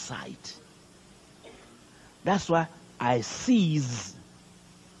our sight, that's why I cease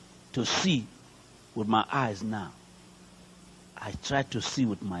to see with my eyes now. I try to see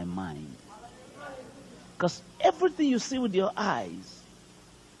with my mind. Because everything you see with your eyes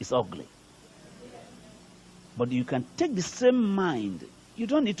is ugly. But you can take the same mind. You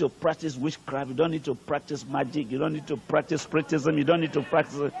don't need to practice witchcraft. You don't need to practice magic. You don't need to practice spiritism. You don't need to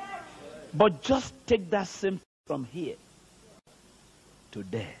practice it. But just take that same from here to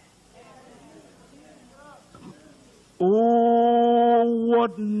there. Oh,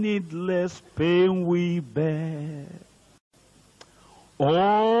 what needless pain we bear.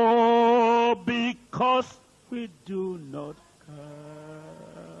 Oh, because we do not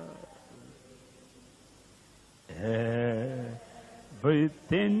care.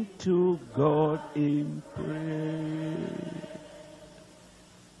 Everything to God in praise.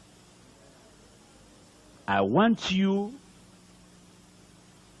 I want you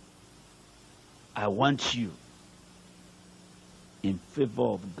in favor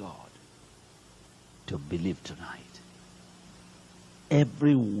of God to believe tonight.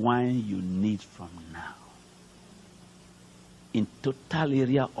 Every wine you need from now, in total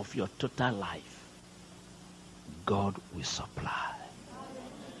area of your total life, God will supply.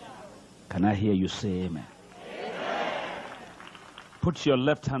 Can I hear you say amen? Amen. Put your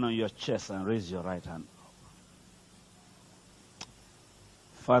left hand on your chest and raise your right hand up.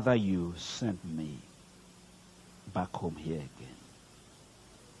 Father, you sent me back home here again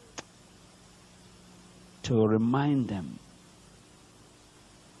to remind them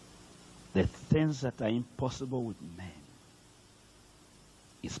the things that are impossible with men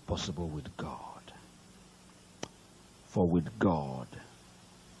is possible with God. For with God,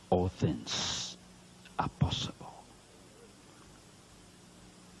 all things are possible.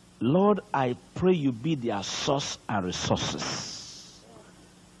 Lord, I pray you be their source and resources.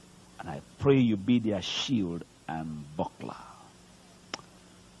 And I pray you be their shield and buckler.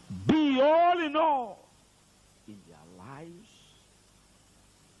 Be all in all in their lives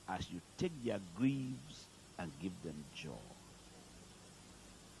as you take their griefs and give them joy.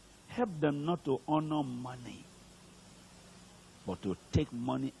 Help them not to honor money, but to take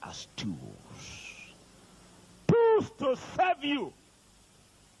money as tools. Tools to serve you.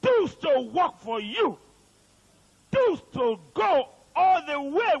 Tools to work for you. Tools to go all the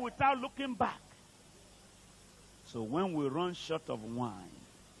way without looking back. So when we run short of wine,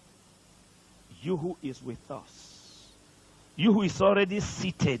 you who is with us, you who is already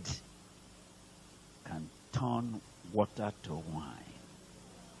seated, can turn water to wine.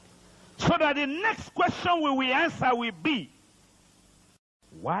 So that the next question we will answer will be,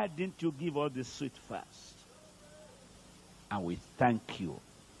 why didn't you give us the sweet first? And we thank you.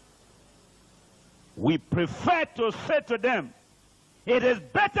 We prefer to say to them, it is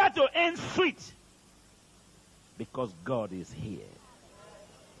better to end sweet because God is here.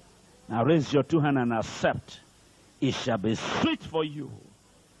 Now raise your two hands and accept. It shall be sweet for you.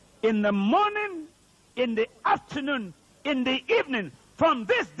 In the morning, in the afternoon, in the evening, from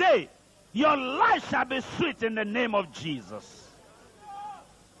this day, your life shall be sweet in the name of Jesus.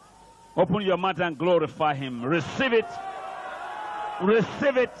 Open your mouth and glorify him. Receive it.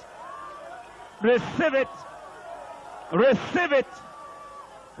 Receive it. Receive it. Receive it.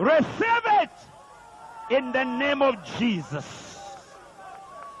 Receive it in the name of Jesus.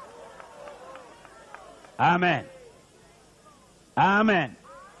 Amen. Amen.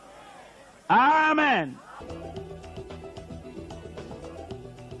 Amen.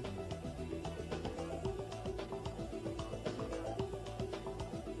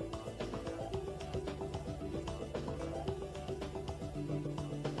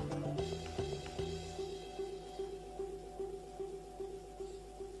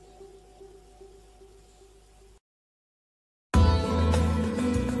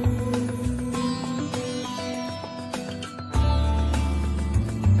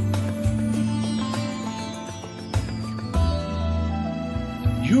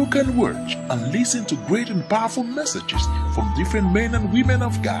 You can watch and listen to great and powerful messages from different men and women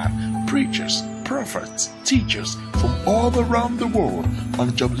of God, preachers, prophets, teachers from all around the world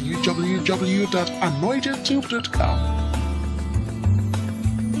on www.anointedtube.com.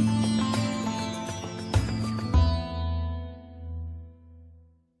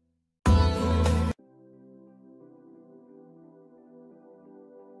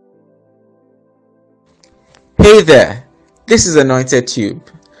 Hey there, this is Anointed Tube.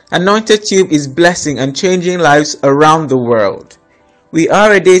 Anointed Tube is blessing and changing lives around the world. We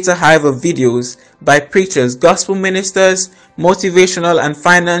are a data hive of videos by preachers, gospel ministers, motivational and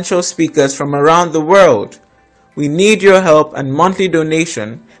financial speakers from around the world. We need your help and monthly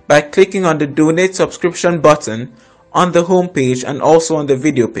donation by clicking on the donate subscription button on the homepage and also on the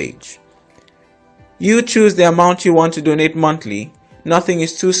video page. You choose the amount you want to donate monthly. Nothing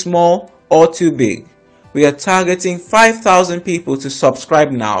is too small or too big. We are targeting 5,000 people to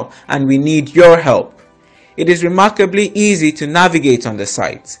subscribe now, and we need your help. It is remarkably easy to navigate on the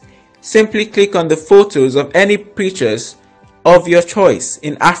site. Simply click on the photos of any preachers of your choice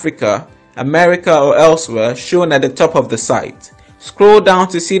in Africa, America or elsewhere shown at the top of the site. Scroll down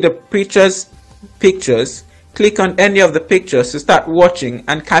to see the preachers' pictures. Click on any of the pictures to start watching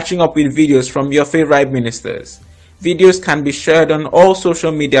and catching up with videos from your favorite ministers. Videos can be shared on all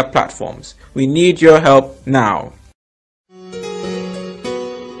social media platforms. We need your help now.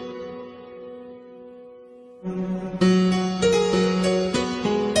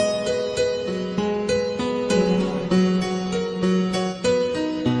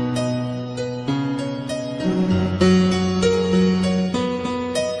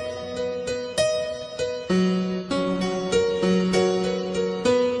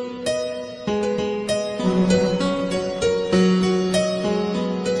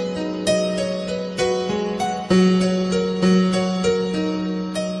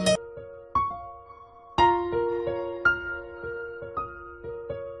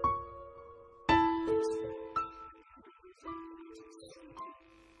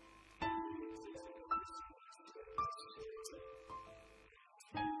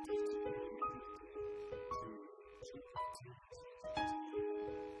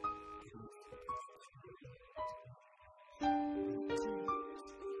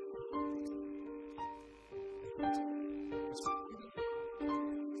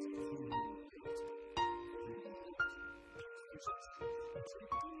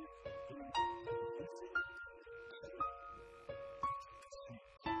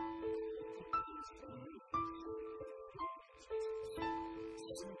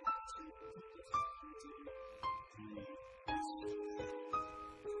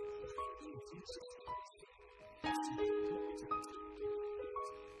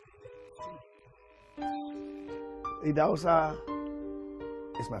 Idahosa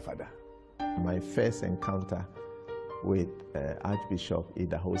is my father. My first encounter with Archbishop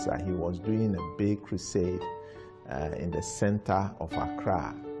Idahosa, he was doing a big crusade in the center of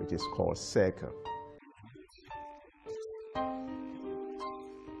Accra, which is called Circle.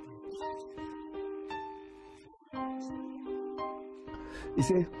 He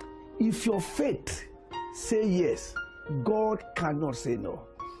said, if your faith say yes, God cannot say no.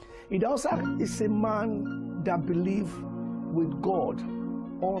 Idahosa is a man that believes with God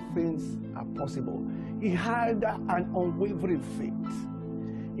all things are possible. He had an unwavering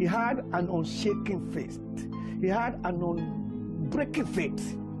faith. He had an unshaking faith. He had an unbreaking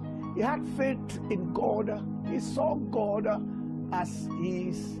faith. He had faith in God. He saw God as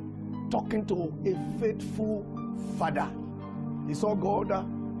he's talking to a faithful father. He saw God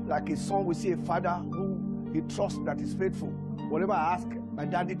like his son will see a father who he trusts that is faithful. Whatever I ask my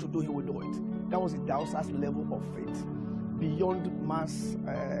daddy to do, he will do it. That was Idahosa's level of faith, beyond mass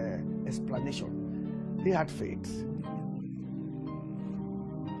explanation. He had faith.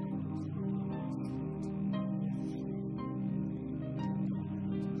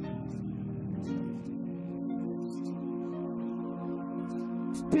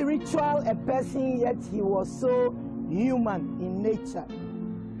 Spiritual a person, yet he was so human in nature.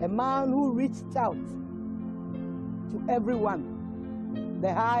 A man who reached out to everyone,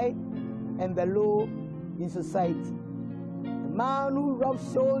 the high and the low in society. A man who rubbed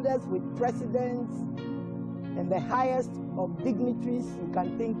shoulders with presidents and the highest of dignitaries you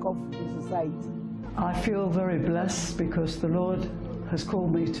can think of in society. I feel very blessed because the Lord has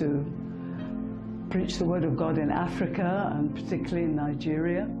called me to preach the Word of God in Africa and particularly in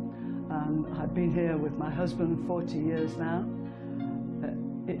Nigeria. And I've been here with my husband 40 years now.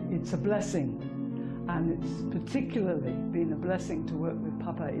 It's a blessing, and it's particularly been a blessing to work with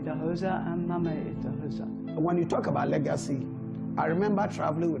Papa Idahosa and Mama Idahosa. When you talk about legacy, I remember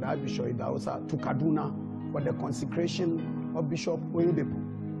traveling with Archbishop Idahosa to Kaduna for the consecration of Bishop Oyedepo.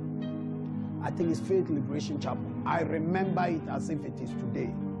 I think it's Faith Liberation Chapel. I remember it as if it is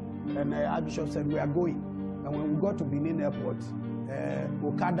today. And Archbishop said, we are going. And when we got to Benin Airport,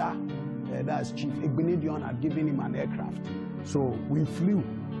 Okada, that's Chief Egbenidion, had given him an aircraft. So we flew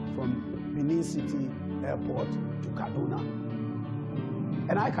from Benin City Airport to Kaduna.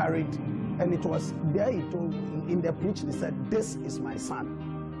 And I carried, and it was there, he told, in the preach, he said, this is my son.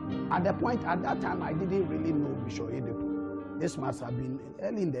 At the point, at that time, I didn't really know Bishop Oyedepo. This must have been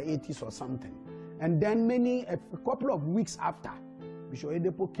early in the 80s or something. And then a couple of weeks after, Bishop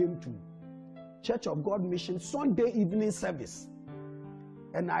Oyedepo came to Church of God Mission Sunday evening service.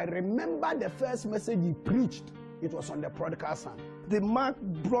 And I remember the first message he preached. It was on the prodigal son. The man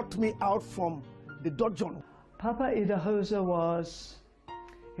brought me out from the dungeon. Papa Idahosa was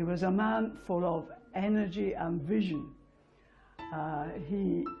a man full of energy and vision.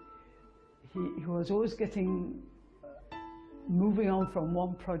 He was always moving on from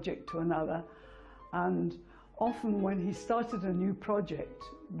one project to another. And often when he started a new project,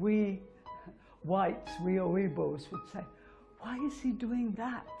 we whites, we Oibos would say, why is he doing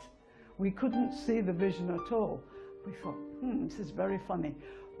that? We couldn't see the vision at all. We thought, this is very funny.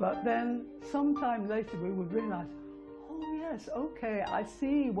 But then sometime later we would realize, oh yes, okay, I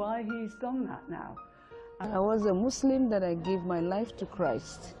see why he's done that now. I was a Muslim that I gave my life to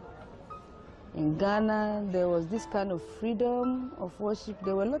Christ. In Ghana, there was this kind of freedom of worship.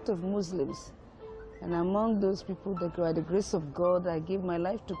 There were a lot of Muslims. And among those people that by the grace of God, I gave my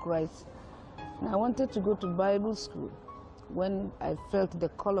life to Christ. And I wanted to go to Bible school when I felt the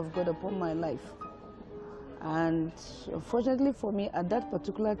call of God upon my life. And unfortunately for me, at that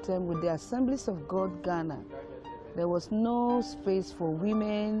particular time, with the Assemblies of God Ghana, there was no space for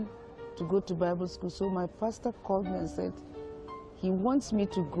women to go to Bible school. So my pastor called me and said, he wants me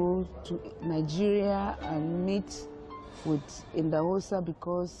to go to Nigeria and meet with Idahosa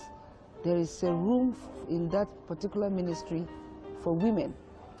because there is a room in that particular ministry for women.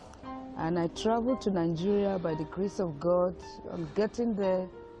 And I traveled to Nigeria by the grace of God. On getting there,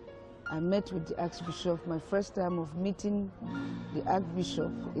 I met with the Archbishop, my first time of meeting the Archbishop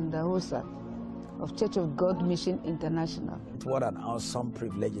in Idahosa of Church of God Mission International. What an awesome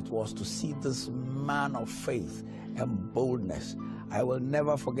privilege it was to see this man of faith and boldness. I will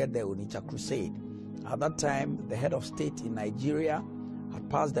never forget the Onitsha Crusade. At that time, the head of state in Nigeria had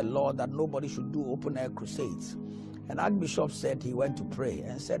passed the law that nobody should do open-air crusades. And Archbishop said he went to pray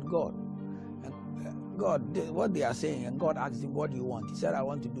and said, God, what they are saying, and God asked him, what do you want? He said, I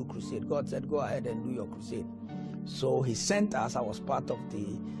want to do crusade. God said, go ahead and do your crusade. So he sent us, I was part of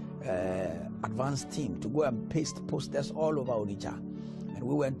the advanced team, to go and paste posters all over Onitsha. And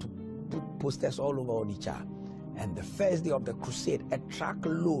we went to put posters all over Onitsha. And the first day of the crusade, a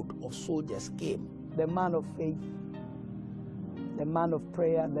truckload of soldiers came. The man of faith, the man of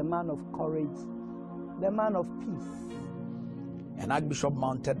prayer, the man of courage, the man of peace. And Archbishop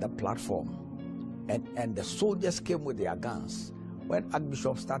mounted the platform. And the soldiers came with their guns. When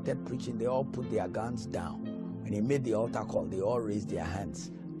Archbishop started preaching, they all put their guns down. When he made the altar call, they all raised their hands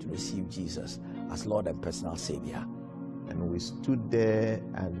to receive Jesus as Lord and personal Savior. And we stood there,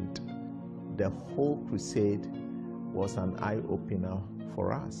 and the whole crusade was an eye-opener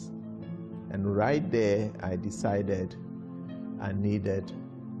for us. And right there, I decided I needed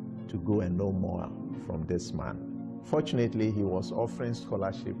to go and know more from this man. Fortunately, he was offering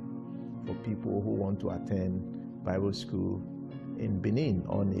scholarship for people who want to attend Bible school in Benin,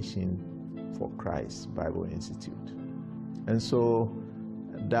 All Nation for Christ Bible Institute. And so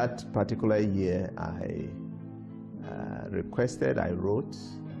that particular year, I requested, I wrote,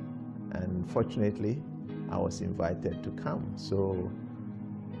 and fortunately, I was invited to come. So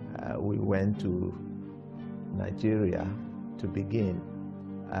we went to Nigeria to begin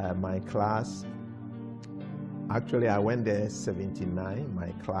my class. Actually, I went there 79.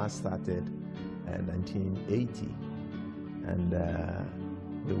 My class started in 1980. And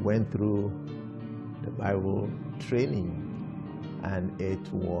we went through the Bible training, and it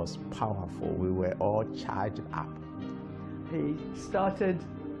was powerful. We were all charged up. He started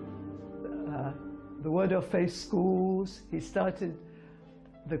the Word of Faith schools. He started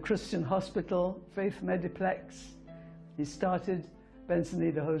the Christian Hospital, Faith Mediplex. He started Benson,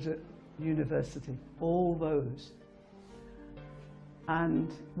 Idahosa University, all those.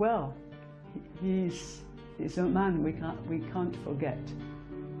 And well, he's a man we can't forget.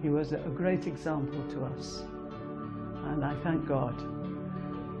 He was a great example to us, and I thank God.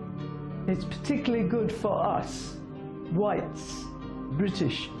 It's particularly good for us, whites,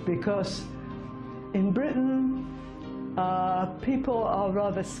 British, because in Britain, people are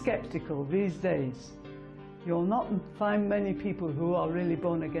rather skeptical these days. You'll not find many people who are really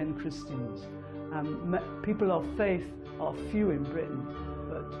born-again Christians. People of faith are few in Britain,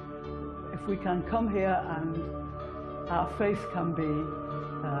 but if we can come here and our faith can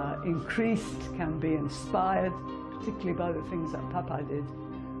be increased, can be inspired, particularly by the things that Papa did,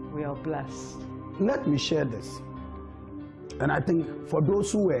 we are blessed. Let me share this. And I think for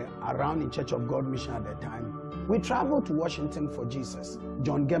those who were around in Church of God Mission at the time, we traveled to Washington for Jesus.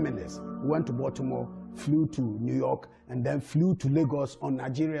 John Gemenes went to Baltimore, flew to New York, and then flew to Lagos on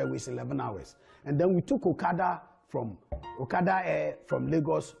Nigeria Airways 11 hours. And then we took Okada Air from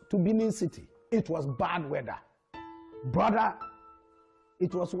Lagos to Benin City. It was bad weather. Brother,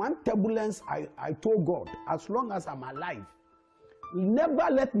 it was one turbulence I told God, as long as I'm alive, never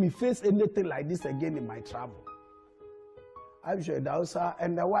let me face anything like this again in my travel. Archbishop Idahosa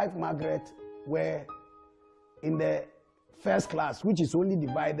and the wife Margaret were in the first class, which is only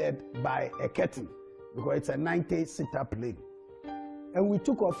divided by a curtain, because it's a 90-seater plane. And we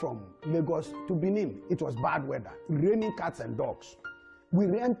took off from Lagos to Benin. It was bad weather, raining cats and dogs. We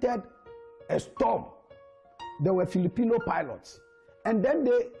rented a storm. There were Filipino pilots. And then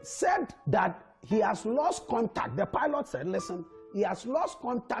they said that he has lost contact. The pilot said, listen, he has lost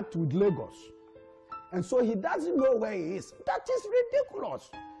contact with Lagos. And so he doesn't know where he is. That is ridiculous.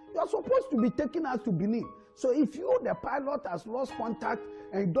 You're supposed to be taking us to Benin. So if you, the pilot, has lost contact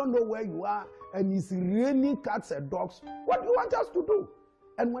and you don't know where you are, and it's raining cats and dogs, what do you want us to do?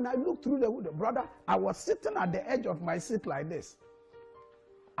 And when I looked through the window, brother, I was sitting at the edge of my seat like this.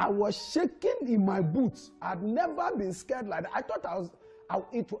 I was shaking in my boots. I'd never been scared like that. I thought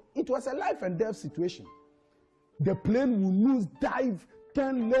it was a life and death situation. The plane will lose dive,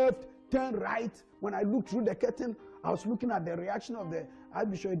 turn left, turn right. When I looked through the curtain, I was looking at the reaction of the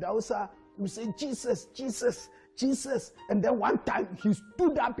Archbishop Idahosa. He said, Jesus, Jesus, Jesus. And then one time he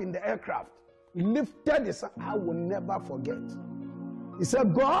stood up in the aircraft. He lifted his hand. I will never forget. He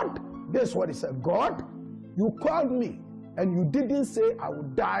said, God, this is what he said. God, you called me and you didn't say I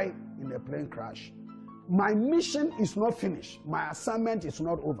would die in a plane crash. My mission is not finished. My assignment is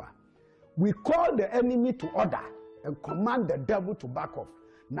not over. We call the enemy to order and command the devil to back off.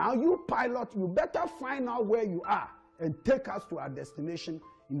 Now you pilot, you better find out where you are and take us to our destination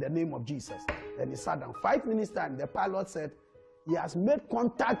in the name of Jesus. And he sat down. 5 minutes time, the pilot said, he has made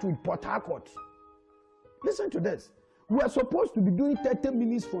contact with Port Harcourt. Listen to this. We are supposed to be doing 30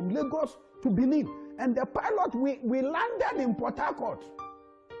 minutes from Lagos to Benin. And the pilot, we landed in Port Harcourt.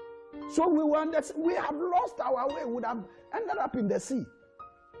 So we have lost our way. We would have ended up in the sea.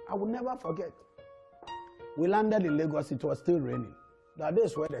 I will never forget. We landed in Lagos. It was still raining. That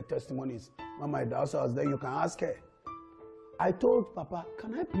is where the testimony is. Mama Idahosa was there. You can ask her. I told Papa,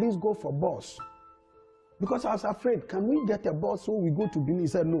 can I please go for bus? Because I was afraid. Can we get a bus so we go to Benin? He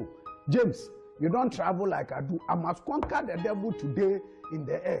said, no. James, you don't travel like I do. I must conquer the devil today in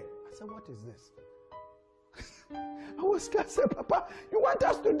the air. I said, what is this? I was scared. I said, Papa, you want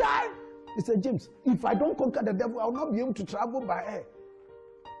us to die? He said, James, if I don't conquer the devil, I will not be able to travel by air.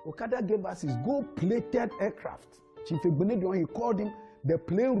 Okada gave us his gold-plated aircraft. Chief Egbunedion, he called him. The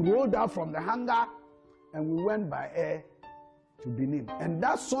plane rolled out from the hangar, and we went by air to Benin. And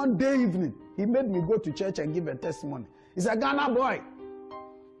that Sunday evening, he made me go to church and give a testimony. He's a Ghana boy.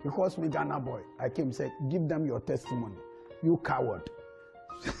 He calls me Ghana boy. I came and said, give them your testimony. You coward.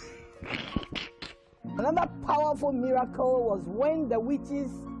 Another powerful miracle was when the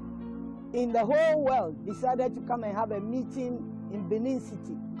witches in the whole world decided to come and have a meeting in Benin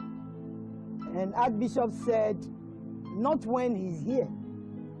City. And Archbishop said, not when he's here.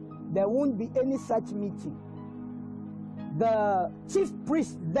 There won't be any such meeting. The chief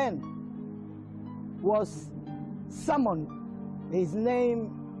priest then was summoned. His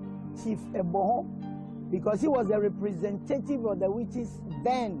name, Chief Eboho, because he was a representative of the witches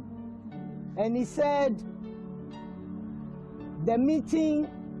then. And he said, the meeting,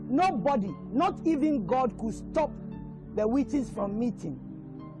 nobody, not even God, could stop the witches from meeting.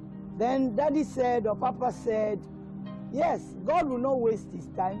 Then Daddy said, or Papa said, yes, God will not waste his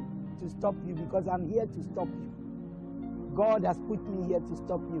time to stop you because I'm here to stop you. God has put me here to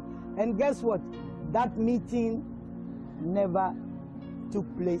stop you. And guess what? That meeting never took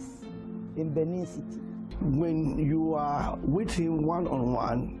place in Benin City. When you are with him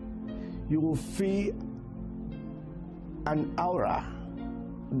one-on-one, you will feel an aura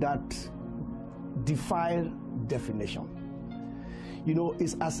that defies definition. You know,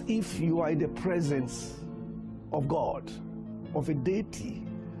 it's as if you are in the presence of God, of a deity,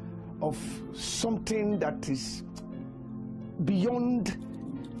 of something that is beyond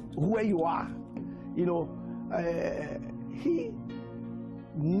where you are. You know, he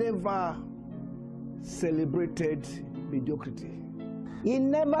never celebrated mediocrity. He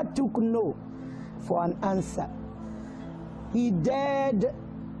never took no for an answer. He dared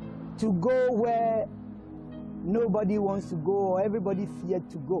to go where nobody wants to go or everybody feared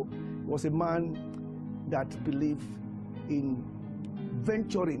to go. He was a man that believed in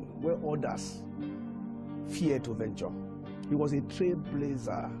venturing where others fear to venture. He was a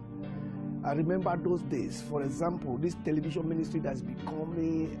trailblazer. I remember those days. For example, this television ministry that's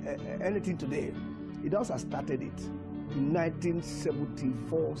becoming anything today, it also started it in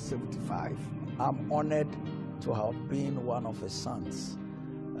 1974-75. I'm honored to have been one of his sons.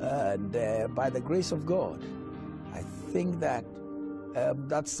 And by the grace of God, I think that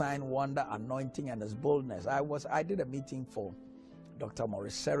that sign, wonder, anointing, and his boldness. I did a meeting for Dr.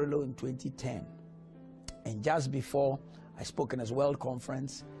 Maurice Cerullo in 2010. And just before I spoke in his World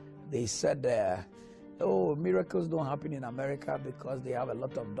Conference, they said, oh, miracles don't happen in America because they have a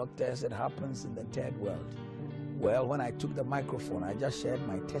lot of doctors. It happens in the third world. Well, when I took the microphone, I just shared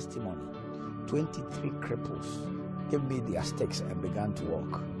my testimony. 23 cripples gave me their sticks and began to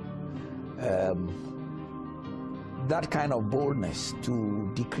walk. That kind of boldness to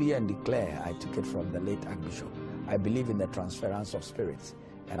decree and declare, I took it from the late Archbishop. I believe in the transference of spirits,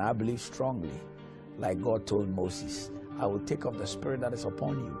 and I believe strongly, like God told Moses, I will take of the spirit that is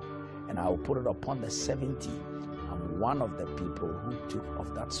upon you, and I will put it upon the 70. I'm one of the people who took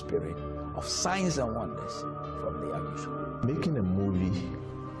of that spirit of signs and wonders from the Archbishop. Making a movie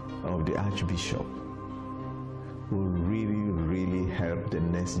of the Archbishop will really help the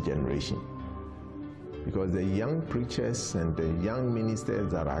next generation, because the young preachers and the young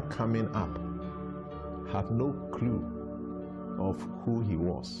ministers that are coming up have no clue of who he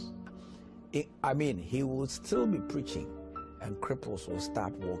was. I mean, he will still be preaching and cripples will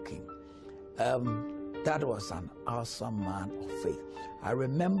start walking. That was an awesome man of faith. I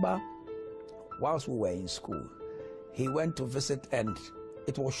remember whilst we were in school, he went to visit, and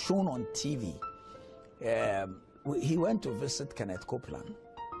it was shown on TV. He went to visit Kenneth Copeland,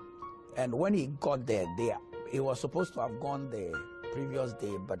 and when he got there, he was supposed to have gone there previous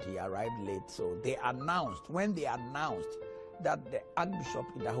day, but he arrived late. So they announced, when they announced that the Archbishop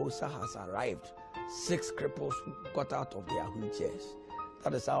Idahosa has arrived, 6 cripples got out of their wheelchairs.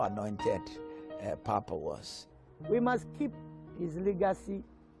 That is how anointed Papa was. We must keep his legacy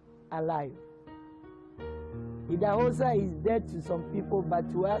alive. Idahosa is dead to some people, but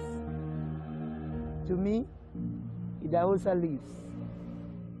to us, to me, Idahosa lives.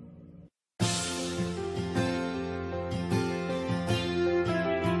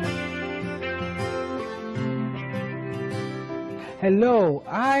 Hello,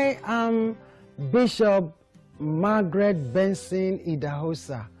 I am Bishop Margaret Benson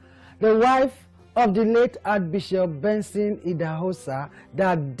Idahosa, the wife of the late Archbishop Benson Idahosa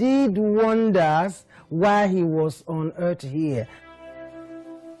that did wonders while he was on earth here.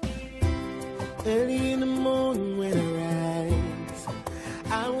 Early in the morning when I rise,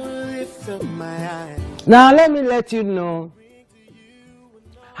 I will lift up my eyes. Now let me let you know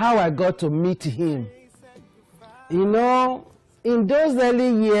how I got to meet him. You know, in those early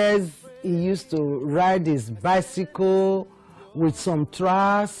years, he used to ride his bicycle with some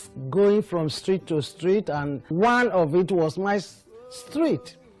tracks going from street to street, and one of it was my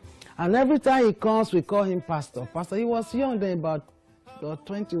street. And every time he comes, we call him Pastor. Pastor, he was young then, about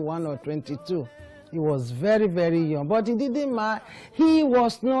 21 or 22. He was very, very young, but he didn't mind. He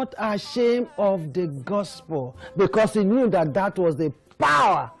was not ashamed of the gospel because he knew that that was the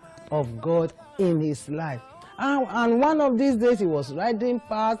power of God in his life. And one of these days he was riding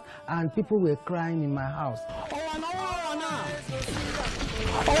past and people were crying in my house.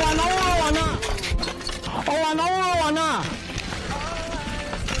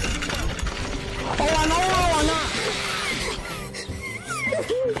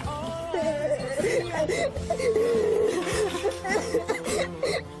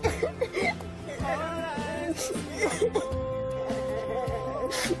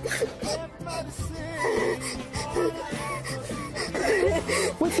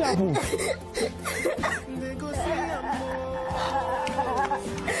 What's happening?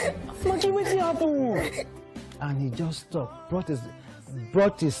 What's happening? And he just stopped,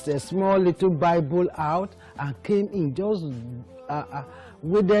 brought his small little Bible out and came in, just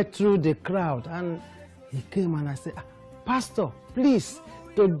waded through the crowd. And he came and I said, Pastor, please,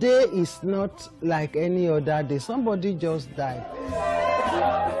 today is not like any other day. Somebody just died.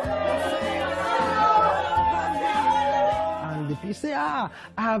 He said, I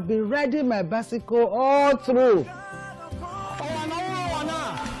have been riding my bicycle all through.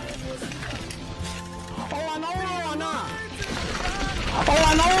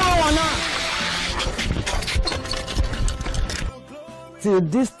 Till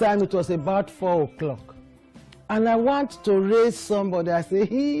this time, it was about 4 o'clock. And I want to raise somebody. I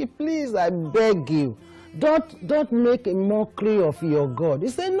say, please, I beg you. Don't make a mockery of your God. He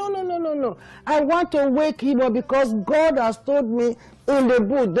said, no. I want to wake him up because God has told me in the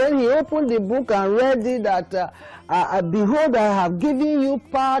book. Then he opened the book and read it that, behold, I have given you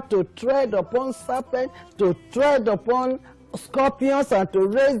power to tread upon serpents, to tread upon scorpions, and to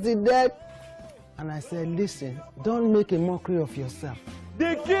raise the dead. And I said, listen, don't make a mockery of yourself.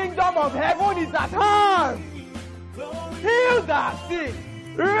 The kingdom of heaven is at hand. Heal the sick.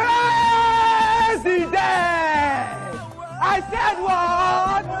 Raise the dead. I said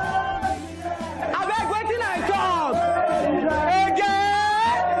what? I beg waiting I talk. Again.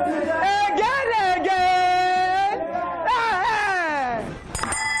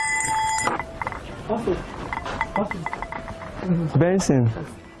 Benson.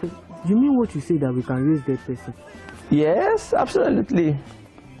 You mean what you say that we can raise that person? Yes, absolutely.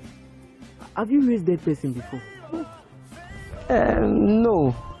 Have you raised that person before?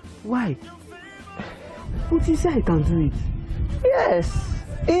 No. Why? But you say I can do it. Yes.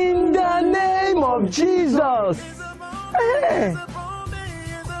 In the name of Jesus. Hey.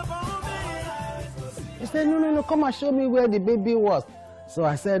 He said, no, come and show me where the baby was. So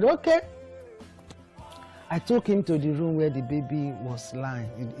I said, okay. I took him to the room where the baby was lying.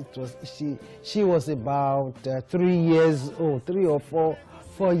 She was about 3 years old, 3 or 4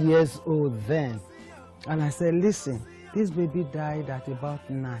 years old then. And I said, listen, this baby died at about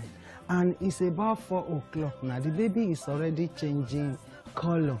 9. And it's about 4 o'clock now. The baby is already changing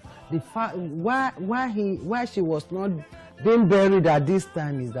color. Why she was not being buried at this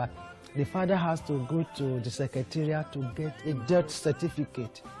time is that the father has to go to the secretariat to get a death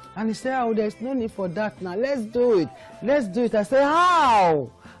certificate. And he said, oh, there's no need for that now. Let's do it. Let's do it. I said, how?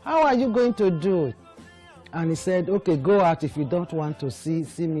 How are you going to do it? And he said, okay, go out if you don't want to see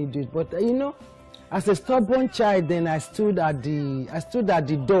me do it. But you know, as a stubborn child, then I stood at the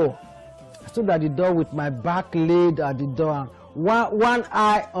door. I stood at the door with my back laid at the door and one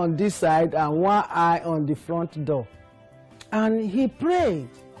eye on this side and one eye on the front door. And he prayed.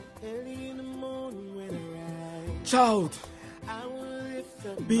 Child,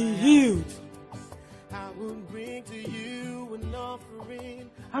 be healed.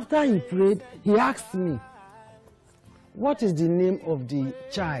 After he prayed, he asked me, what is the name of the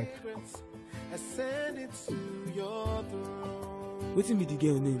child? What's be the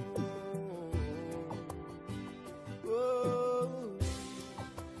girl name?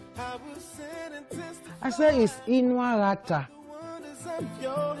 I said it's Inuarata.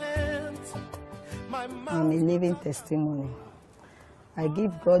 I'm a living testimony. I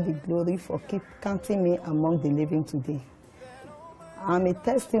give God the glory for counting me among the living today. I'm a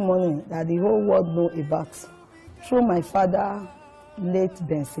testimony that the whole world knows about through my father, late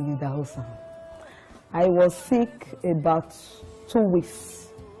Benson in Idahosa. I was sick about 2 weeks.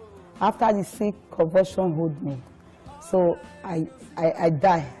 After the sick, convulsion hold me. So I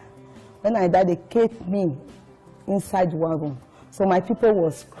died. When I died, they kept me inside one room. So my people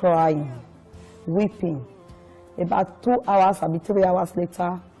was crying, weeping. About 2 hours, maybe 3 hours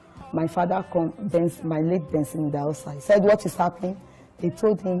later, my father come, my late Benson in Idahosa. He said, what is happening? They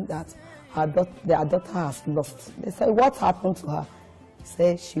told him that their daughter has lost. They said, what happened to her? He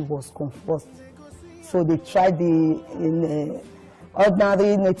said she was confused. So they tried the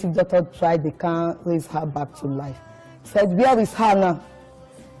ordinary native doctor tried, they can't raise her back to life. He said, where is her now?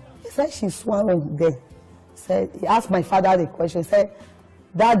 He said, she's swallowed there. He asked my father the question. He said,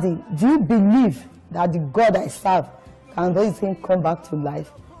 Daddy, do you believe that the God I serve can raise him come back to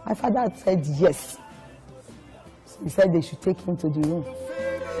life? My father said yes. So he said they should take him to the room.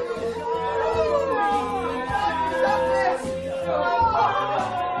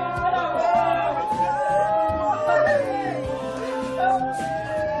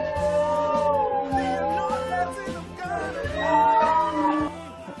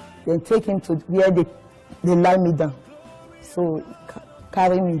 Then take him to where they lie me down. So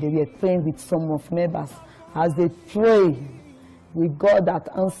carry me, they were praying with some of members. As they pray, with God that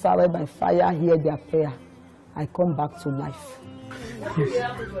answered by fire, hear their prayer. I come back to life.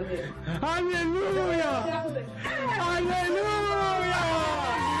 Hallelujah! Hallelujah!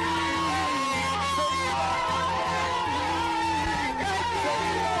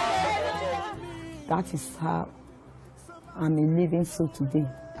 That is how I'm a living soul today.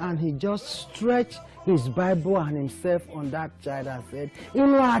 And he just stretched his Bible and himself on that child and said,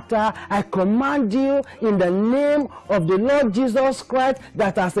 Inuata, I command you in the name of the Lord Jesus Christ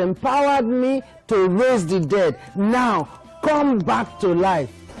that has empowered me to raise the dead. Now, come back to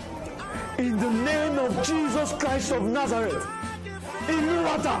life. In the name of Jesus Christ of Nazareth,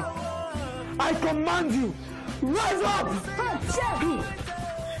 Inuata, I command you, rise up!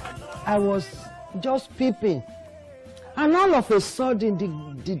 I was just peeping. And all of a sudden,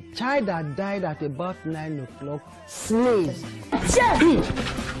 the child that died at about 9 o'clock sneezed.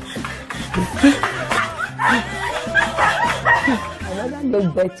 My mother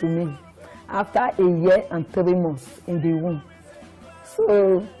gave birth to me after 1 year and 3 months in the womb.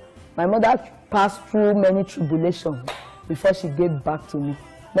 So my mother passed through many tribulations before she gave back to me.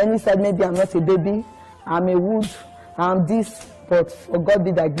 Many said maybe I'm not a baby, I'm a wood, I'm this, but for God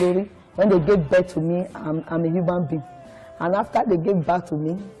be thy glory. When they gave birth to me, I'm a human being. And after they gave back to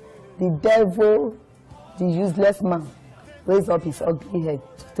me, the devil, the useless man, raised up his ugly head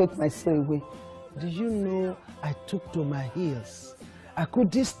to take my soul away. Do you know I took to my heels? I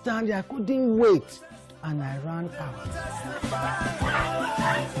couldn't stand there, I couldn't wait, and I ran out.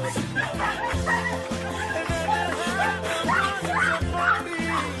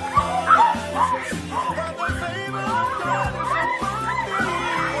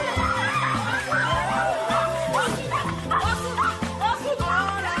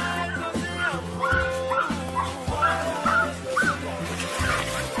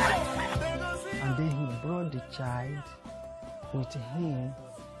 Child with him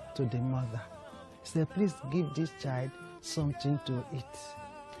to the mother. He said, please give this child something to eat.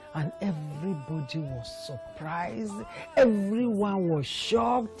 And everybody was surprised. Everyone was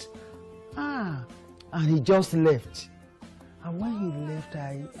shocked. And he just left. And when he left,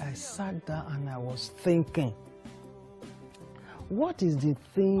 I sat down and I was thinking, what is the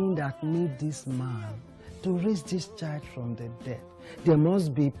thing that made this man to raise this child from the dead? There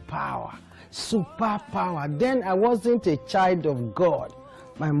must be power. Superpower. Then I wasn't a child of God.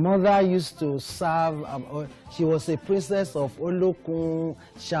 My mother used to serve, she was a princess of Olokun,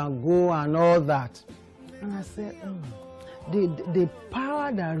 Shango and all that. And I said, the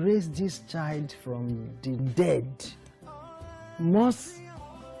power that raised this child from the dead must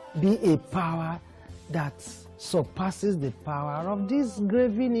be a power that surpasses the power of these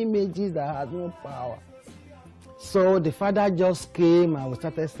graven images that has no power. So the father just came and we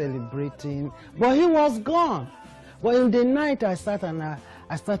started celebrating, but he was gone. But in the night I sat and I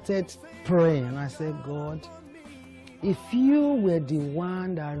started praying, and I said, God, if you were the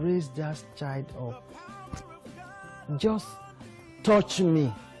one that raised that child up, just touch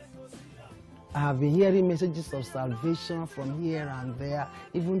me. I have been hearing messages of salvation from here and there,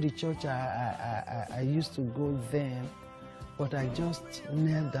 even the church I used to go then. But I just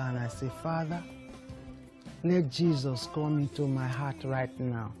knelt down and I said, Father, let Jesus come into my heart right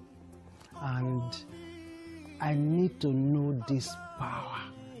now. And I need to know this power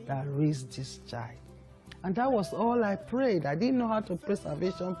that raised this child. And that was all I prayed. I didn't know how to pray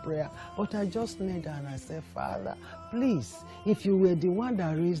salvation prayer, but I just knelt down and I said, Father, please, if you were the one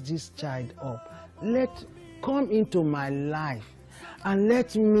that raised this child up, come into my life and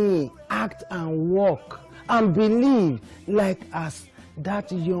let me act and walk and believe like as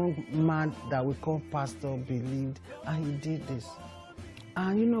that young man that we call pastor believed, and he did this.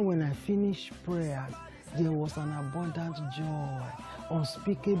 And you know, when I finished prayer, there was an abundant joy,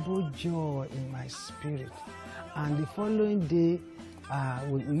 unspeakable joy in my spirit. And the following day,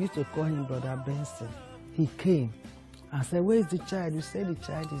 we used to call him Brother Benson. He came and said, where is the child? You said the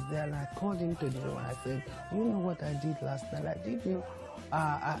child is there. And I called him to the room and I said, you know what I did last night? I did know.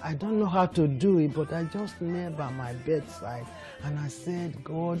 I don't know how to do it, but I just knelt by my bedside and I said,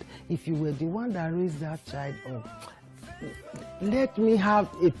 God, if you were the one that raised that child up, let me have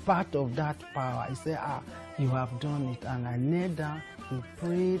a part of that power. He said, you have done it. And I knelt down, he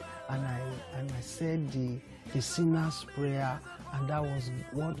prayed, and I said the sinner's prayer, and that was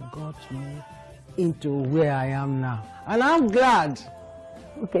what got me into where I am now. And I'm glad.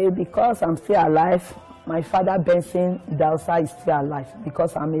 Okay, because I'm still alive, my father Benson Idahosa is still alive,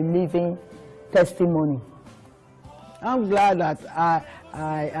 because I'm a living testimony. I'm glad that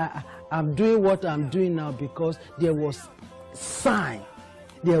I'm doing what I'm doing now, because there was sign,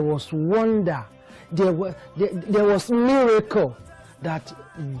 there was wonder, there was miracle that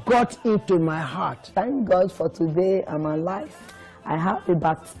got into my heart. Thank God for today I'm alive. I have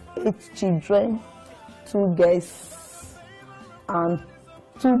about 8 children, 2 girls and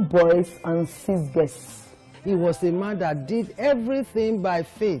 2 boys and 6 girls. He was a man that did everything by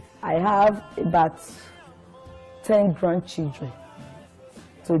faith. I have about 10 grandchildren,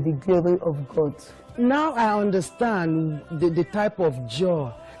 to the glory of God. Now I understand the type of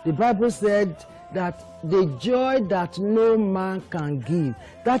joy. The Bible said that the joy that no man can give,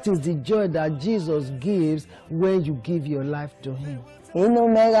 that is the joy that Jesus gives when you give your life to him.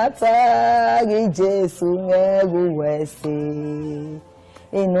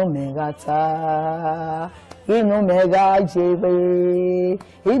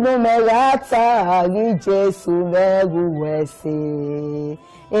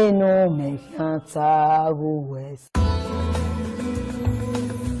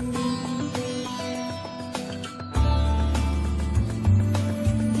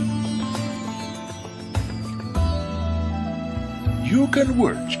 You can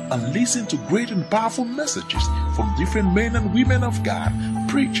watch and listen to great and powerful messages from different men and women of God,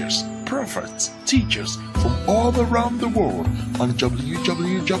 preachers, prophets, teachers from all around the world on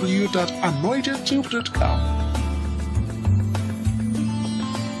www.anointedtube.com.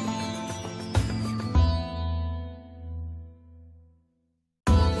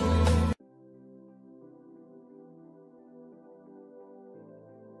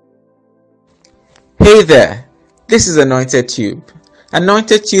 Hey there, this is Anointed Tube.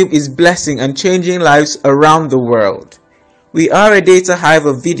 Anointed Tube is blessing and changing lives around the world. We are a data hive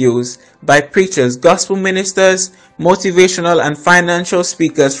of videos by preachers, gospel ministers, motivational and financial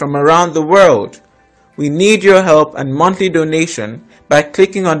speakers from around the world. We need your help and monthly donation by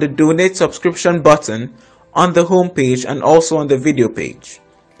clicking on the donate subscription button on the homepage and also on the video page.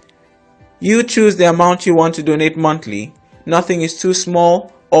 You choose the amount you want to donate monthly. Nothing is too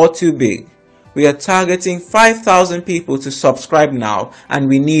small or too big. We are targeting 5,000 people to subscribe now, and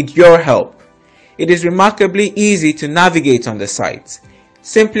we need your help. It is remarkably easy to navigate on the site.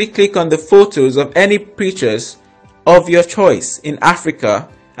 Simply click on the photos of any preachers of your choice in Africa,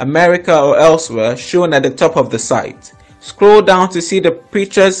 America or elsewhere shown at the top of the site. Scroll down to see the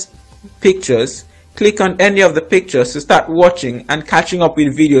preachers' pictures. Click on any of the pictures to start watching and catching up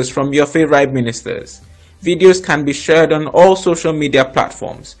with videos from your favorite ministers. Videos can be shared on all social media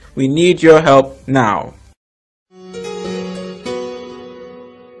platforms. We need your help now.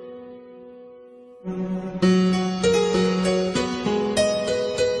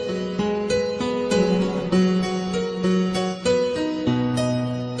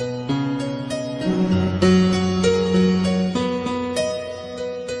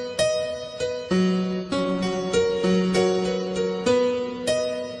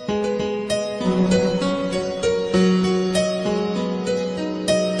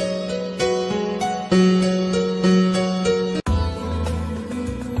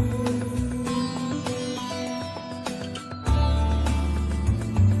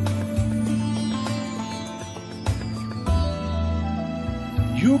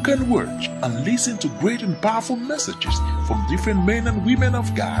 can watch and listen to great and powerful messages from different men and women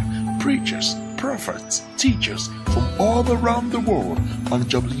of God, preachers, prophets, teachers from all around the world on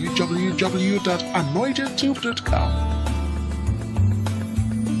www.anointedtube.com.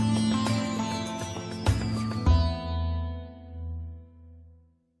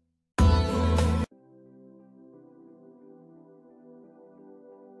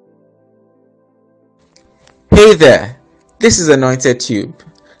 Hey there, this is Anointed Tube.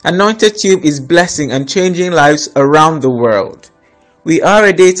 Anointed Tube is blessing and changing lives around the world. We are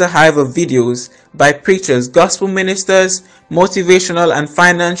a data hive of videos by preachers, gospel ministers, motivational and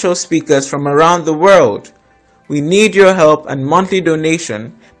financial speakers from around the world. We need your help and monthly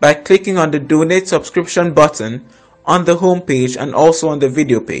donation by clicking on the donate subscription button on the homepage and also on the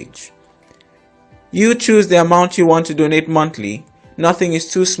video page. You choose the amount you want to donate monthly. Nothing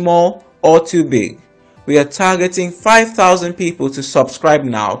is too small or too big. We are targeting 5,000 people to subscribe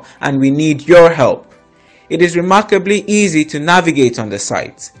now, and we need your help. It is remarkably easy to navigate on the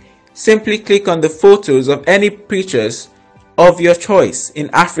site. Simply click on the photos of any preachers of your choice in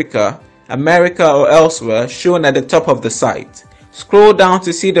Africa, America or elsewhere shown at the top of the site. Scroll down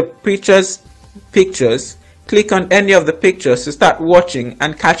to see the preachers' pictures. Click on any of the pictures to start watching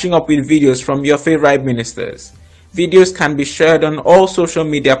and catching up with videos from your favorite ministers. Videos can be shared on all social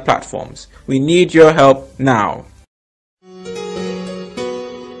media platforms. We need your help now.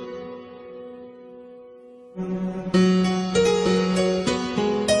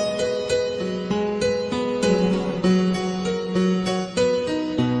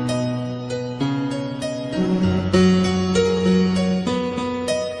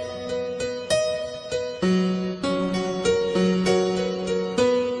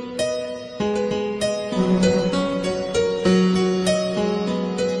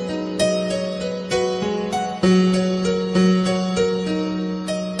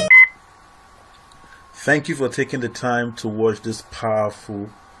 Thank you for taking the time to watch this powerful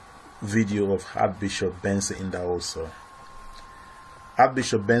video of Archbishop Benson Idahosa.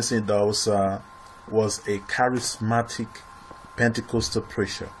 Archbishop Benson Idahosa was a charismatic Pentecostal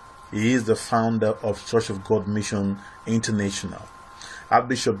preacher. He is the founder of Church of God Mission International.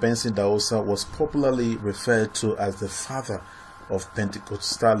 Archbishop Benson Idahosa was popularly referred to as the father of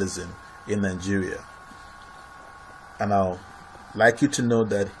Pentecostalism in Nigeria. And I'd like you to know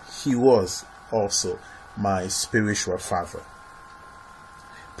that he was also my spiritual father.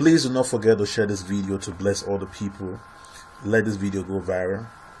 Please do not forget to share this video to bless other people. Let this video go viral.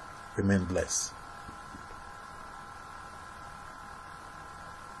 Remain blessed.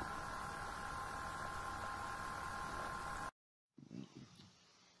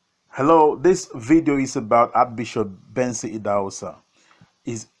 Hello, this video is about Archbishop Benson Idahosa,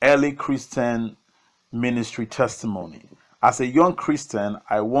 his early Christian ministry testimony. As a young Christian,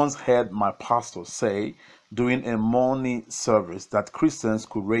 I once heard my pastor say during a morning service that Christians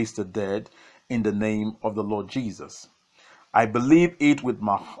could raise the dead in the name of the Lord Jesus. I believe it with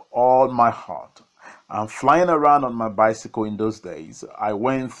all my heart. I'm flying around on my bicycle in those days. I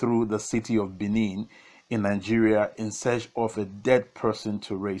went through the city of Benin in Nigeria in search of a dead person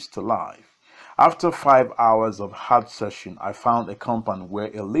to raise to life. After 5 hours of hard searching, I found a compound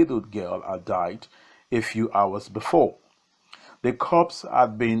where a little girl had died a few hours before. The corpse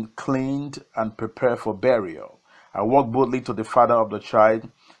had been cleaned and prepared for burial. I walked boldly to the father of the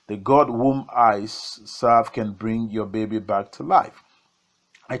child. The God whom I serve can bring your baby back to life.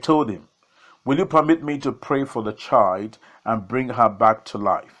 I told him, will you permit me to pray for the child and bring her back to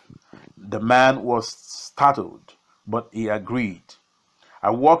life? The man was startled, but he agreed. I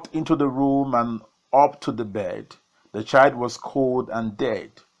walked into the room and up to the bed. The child was cold and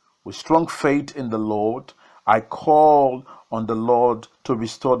dead. With strong faith in the Lord, I called on the Lord to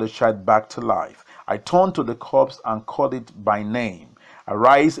restore the child back to life. I turned to the corpse and called it by name.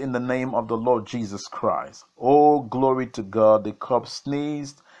 Arise in the name of the Lord Jesus Christ. Oh, glory to God. The corpse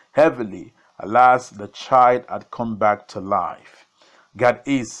sneezed heavily. Alas, the child had come back to life. God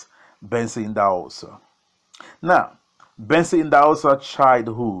is Benson Idahosa. Now, Benson Idahosa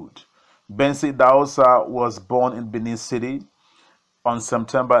childhood. Benson Idahosa was born in Benin City on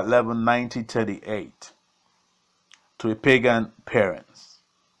September 11, 1938. To a pagan parents.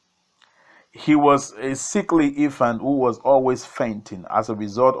 He was a sickly infant who was always fainting. As a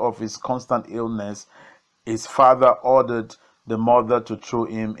result of his constant illness, his father ordered the mother to throw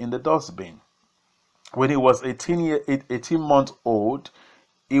him in the dustbin. When he was 18 months old,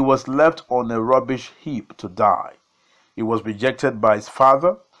 he was left on a rubbish heap to die. He was rejected by his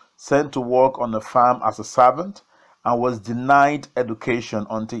father, sent to work on a farm as a servant, and was denied education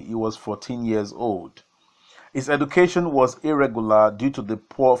until he was 14 years old. His education was irregular due to the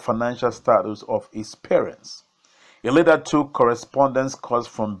poor financial status of his parents. He later took correspondence course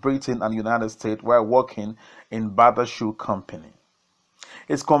from Britain and United States while working in Barter Shoe Company.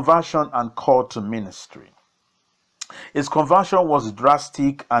 His conversion and call to ministry. His conversion was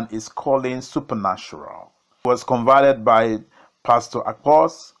drastic and his calling supernatural. He was converted by Pastor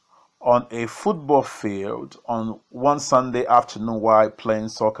Akpos on a football field on one Sunday afternoon while playing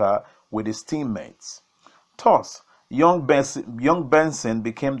soccer with his teammates. Thus, young Benson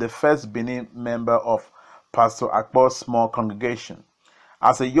became the first Benin member of Pastor Akpos' small congregation.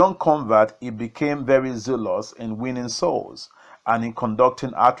 As a young convert, he became very zealous in winning souls and in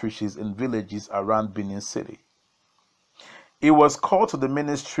conducting outreaches in villages around Benin City. He was called to the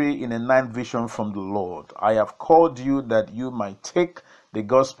ministry in a night vision from the Lord. I have called you that you might take the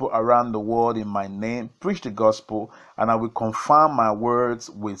gospel around the world in my name, preach the gospel, and I will confirm my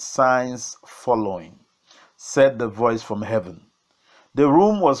words with signs following, said the voice from heaven. The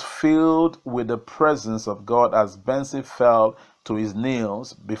room was filled with the presence of God as Benson fell to his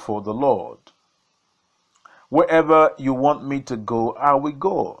knees before the Lord. Wherever you want me to go, I will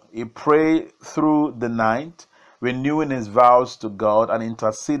go. He prayed through the night, renewing his vows to God and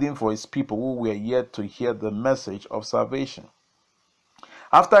interceding for his people who were yet to hear the message of salvation.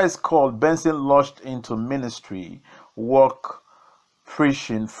 After his call, Benson launched into ministry work,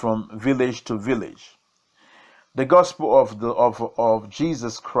 preaching from village to village. The gospel of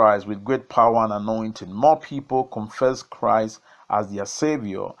Jesus Christ with great power and anointing. More people confess Christ as their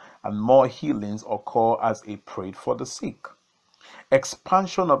Savior, and more healings occur as he prayed for the sick.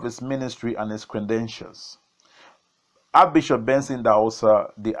 Expansion of his ministry and his credentials. Archbishop Benson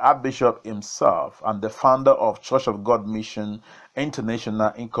Idahosa, the Archbishop himself, and the founder of Church of God Mission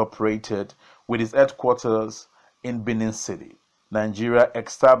International Incorporated, with its headquarters in Benin City, Nigeria,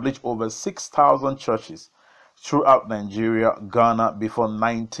 established over 6,000 churches throughout Nigeria, Ghana before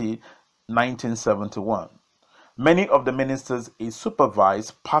 1971. Many of the ministers he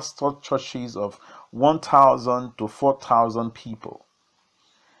supervised pastored churches of 1,000 to 4,000 people.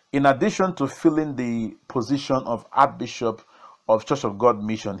 In addition to filling the position of Archbishop of Church of God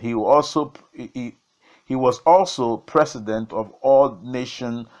Mission, he was also president of All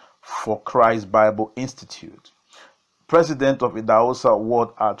Nation for Christ Bible Institute, president of Idahosa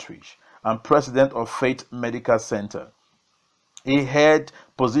World Outreach, and president of Faith Medical Center. He held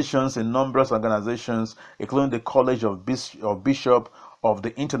positions in numerous organizations, including the College of Bishop of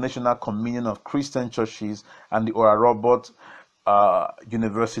the International Communion of Christian Churches and the Oral Roberts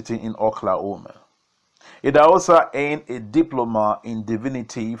University in Oklahoma. Idahosa earned a diploma in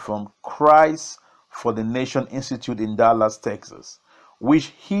divinity from Christ for the Nation Institute in Dallas, Texas,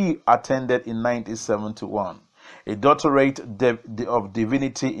 which he attended in 1971. A doctorate of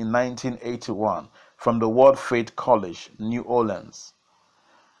divinity in 1981 from the World Faith College, New Orleans,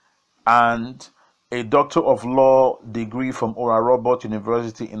 and a Doctor of Law degree from Oral Roberts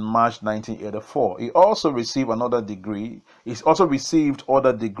University in March 1984. He also received other degrees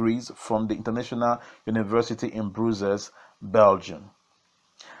from the International University in Brussels, Belgium.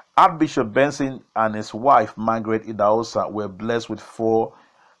 Archbishop Benson and his wife Margaret Idahosa were blessed with 4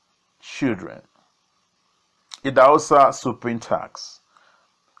 children. Idahosa Supreme Tax.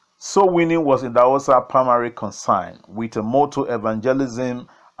 So winning was Idahosa's primary concern, with a motto, evangelism,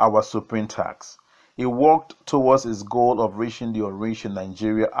 our supreme tax. He worked towards his goal of reaching the unreached in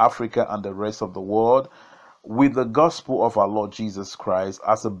Nigeria, Africa, and the rest of the world with the gospel of our Lord Jesus Christ.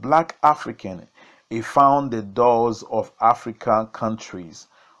 As a black African, he found the doors of African countries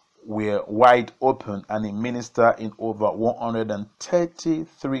were wide open, and he ministered in over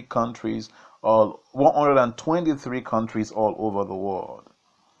 123 countries, or 123 countries all over the world.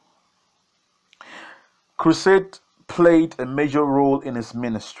 Crusade played a major role in his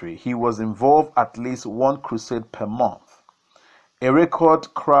ministry. He was involved at least 1 crusade per month. A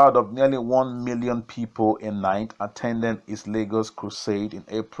record crowd of nearly 1 million people a night attended his Lagos crusade in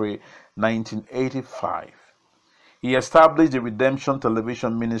April 1985. He established the Redemption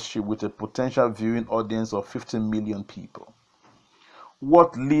Television Ministry with a potential viewing audience of 15 million people.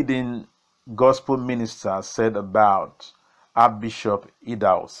 What leading gospel ministers said about Archbishop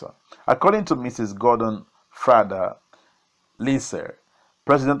Idahosa? According to Mrs. Gordon Frada Leeser,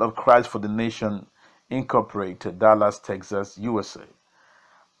 president of Christ for the Nation Incorporated, Dallas, Texas, USA,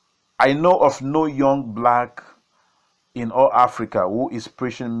 I know of no young black in all Africa who is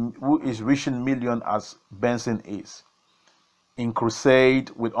reaching millions as Benson is. In crusade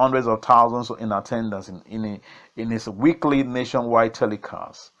with hundreds of thousands in attendance in his weekly nationwide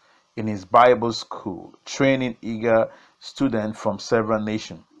telecast, in his Bible school, training eager students from several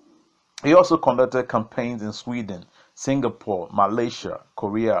nations. He also conducted campaigns in Sweden, Singapore, Malaysia,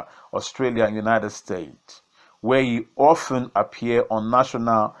 Korea, Australia, and United States, where he often appeared on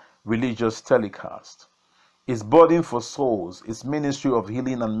national religious telecasts. His burden for souls, his ministry of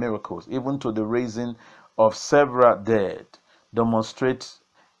healing and miracles, even to the raising of several dead, demonstrate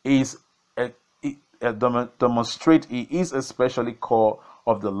he is especially called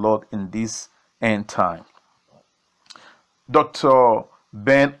of the Lord in this end time. Dr.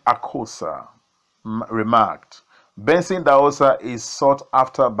 Ben Idahosa remarked, Benson, Idahosa is sought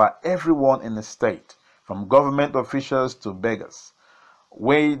after by everyone in the state, from government officials to beggars.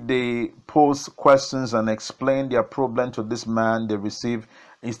 When they pose questions and explain their problem to this man, they receive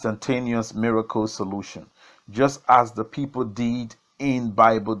instantaneous miracle solution, just as the people did in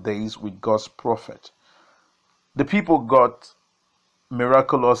Bible days with God's prophet. The people got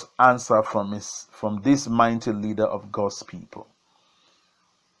miraculous answer from this mighty leader of God's people,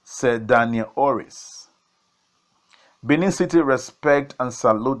 said Daniel Oris. Benin City respect and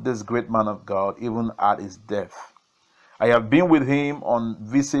salute this great man of God even at his death. I have been with him on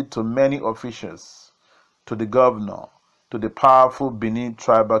visit to many officials, to the governor, to the powerful Benin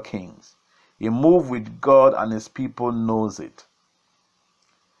tribal kings. He moved with God and his people knows it.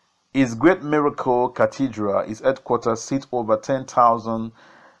 His great miracle cathedral, his headquarters, seat over 10,000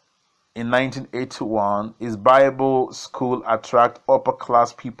 in 1981. His Bible school attract upper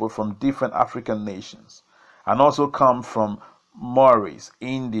class people from different African nations and also come from Mauritius,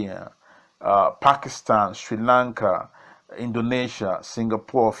 India, Pakistan, Sri Lanka, Indonesia,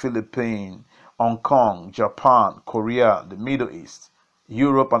 Singapore, Philippines, Hong Kong, Japan, Korea, the Middle East,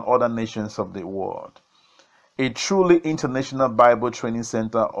 Europe, and other nations of the world. A truly international Bible training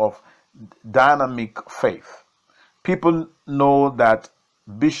center of dynamic faith. People know that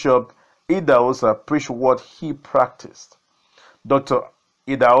Bishop Idahosa preached what he practiced. Dr.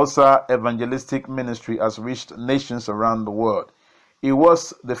 Idahosa evangelistic ministry has reached nations around the world. He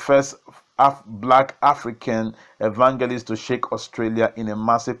was the first black African evangelist to shake Australia in a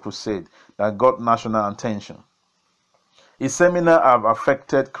massive crusade that got national attention. His seminars have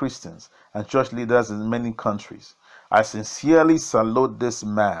affected Christians and church leaders in many countries. I sincerely salute this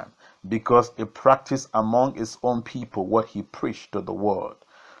man because he practiced among his own people what he preached to the world.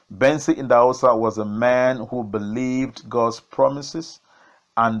 Benson Idahosa was a man who believed God's promises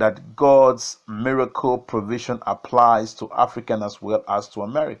and that God's miracle provision applies to Africans as well as to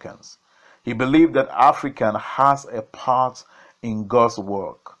Americans. He believed that African has a part in God's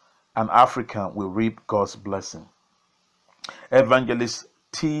work and African will reap God's blessing. Evangelist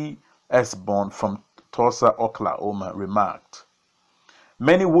T. Esbon from Tulsa, Oklahoma remarked,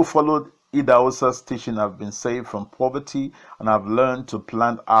 many who followed Idahosa's teaching have been saved from poverty and have learned to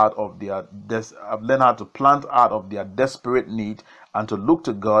plant out of their desperate need and to look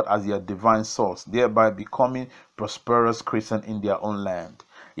to God as their divine source, thereby becoming prosperous Christians in their own land.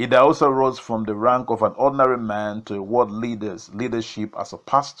 Idahosa rose from the rank of an ordinary man to a world leadership as a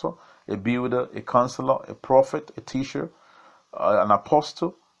pastor, a builder, a counselor, a prophet, a teacher, an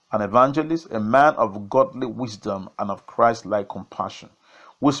apostle, an evangelist, a man of godly wisdom and of Christ-like compassion,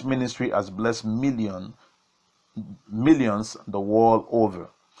 whose ministry has blessed millions the world over.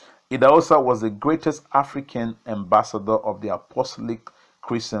 Idahosa was the greatest African ambassador of the apostolic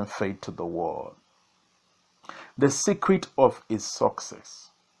Christian faith to the world. The secret of his success.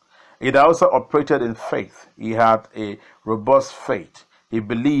 Idahosa operated in faith. He had a robust faith. He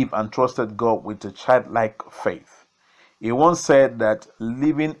believed and trusted God with a childlike faith. He once said that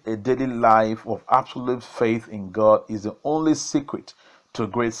living a daily life of absolute faith in God is the only secret to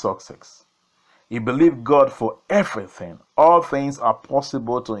great success. He believed God for everything. All things are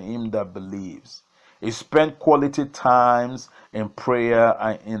possible to him that believes. He spent quality times in prayer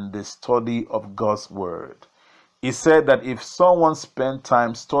and in the study of God's word. He said that if someone spent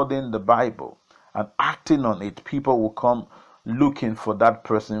time studying the Bible and acting on it, people will come looking for that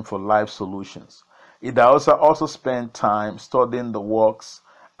person for life solutions. Idahosa also spent time studying the works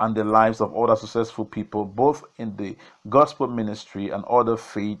and the lives of other successful people, both in the gospel ministry and other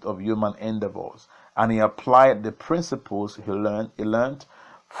faith of human endeavors, and he applied the principles he learned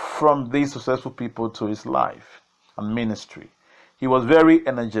from these successful people to his life and ministry. He was very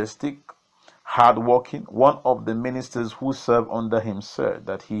energetic, hardworking. One of the ministers who served under him said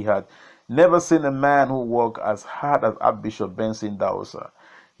that he had never seen a man who worked as hard as Archbishop Benson Idahosa.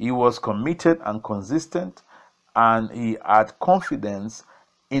 He was committed and consistent, and he had confidence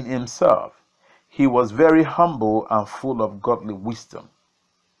in himself. He was very humble and full of godly wisdom.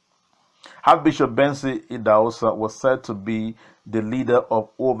 Archbishop Benson Idahosa was said to be the leader of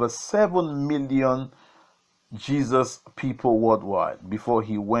over 7 million Jesus People Worldwide before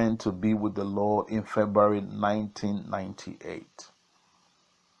he went to be with the Lord in February 1998.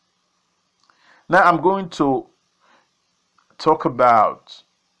 Now I'm going to talk about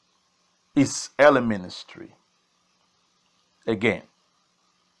his early ministry. Again,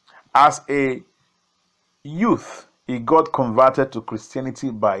 as a youth, he got converted to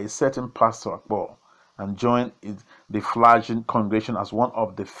Christianity by a certain pastor Akbar and joined the fledgling congregation as one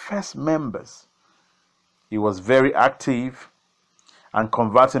of the first members. He was very active and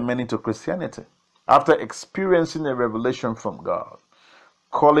converting many to Christianity. After experiencing a revelation from God,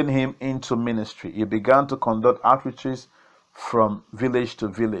 calling him into ministry, he began to conduct outreaches from village to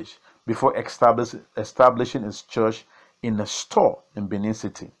village before establishing his church in a store in Benin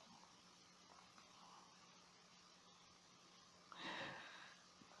City.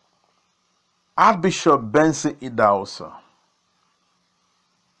 Archbishop Benson Idahosa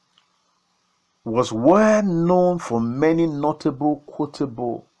was well known for many notable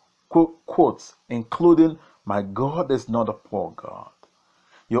quotable quotes, including, "My God is not a poor God.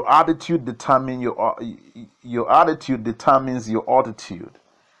 Your attitude determines your altitude.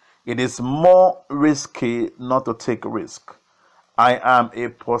 It is more risky not to take risk. I am a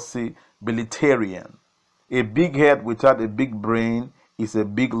possibilitarian. A big head without a big brain is a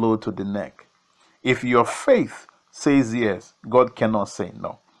big load to the neck. If your faith says yes, God cannot say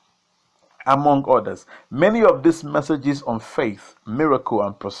no." Among others, many of these messages on faith, miracle,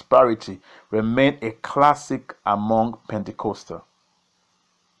 and prosperity remain a classic among Pentecostals.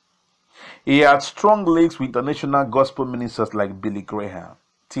 He had strong links with international gospel ministers like Billy Graham,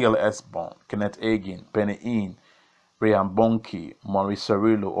 T.L.S. Bond, Kenneth Hagin, Penny Hinn, Rayhan Bonke, Maurice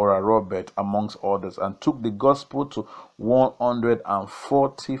Cerullo, Oral Roberts, amongst others, and took the gospel to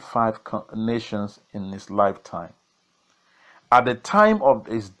 145 nations in his lifetime. At the time of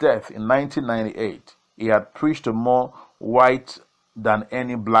his death in 1998, he had preached to more white than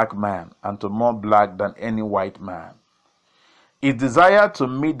any black man and to more black than any white man. His desire to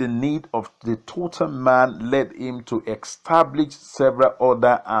meet the need of the total man led him to establish several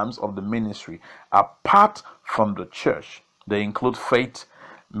other arms of the ministry apart from the church. They include Faith,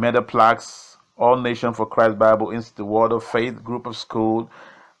 Metaplex, All Nation for Christ Bible Institute, Word of Faith, Group of School,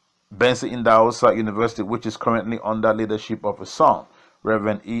 Benson Idahosa University, which is currently under leadership of his son,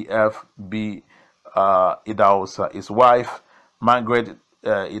 Reverend E.F.B. Idahosa. His wife, Margaret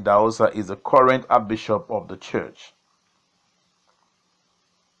Idahosa, is the current Archbishop of the church.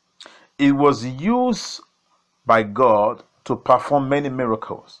 It was used by God to perform many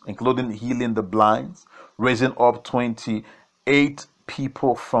miracles, including healing the blind, raising up 28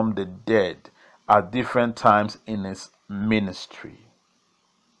 people from the dead at different times in his ministry.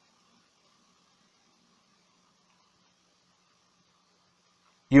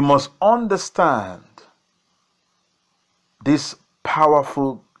 You must understand this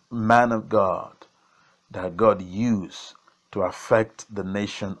powerful man of God that God used to affect the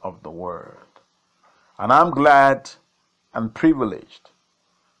nation of the world. And I'm glad and privileged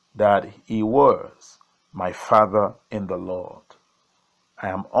that he was my father in the Lord. I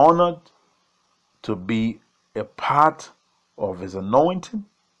am honored to be a part of his anointing,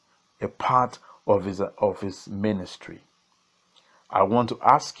 a part of his ministry. I want to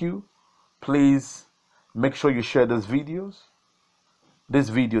ask you, please make sure you share this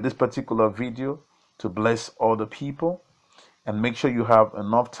particular video, to bless other people, and make sure you have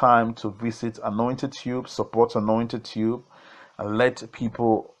enough time to visit Anointed Tube, support Anointed Tube, and let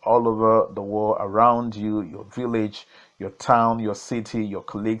people all over the world around you, your village, your town, your city, your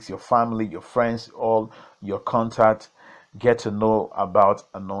colleagues, your family, your friends, all your contact, get to know about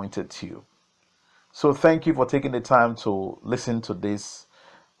Anointed Tube. So thank you for taking the time to listen to this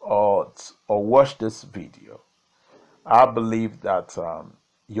or watch this video. I believe that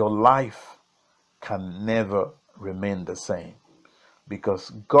your life can never remain the same,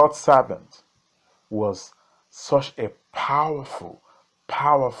 because God's servant was such a powerful,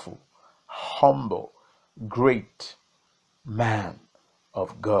 humble, great man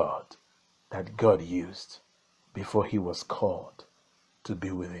of God that God used before he was called to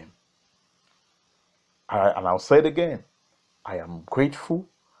be with him. And I'll say it again, I am grateful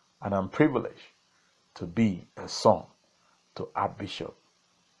and I'm privileged to be a son to Archbishop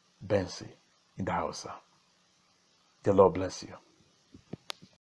Benson Idahosa. The Lord bless you.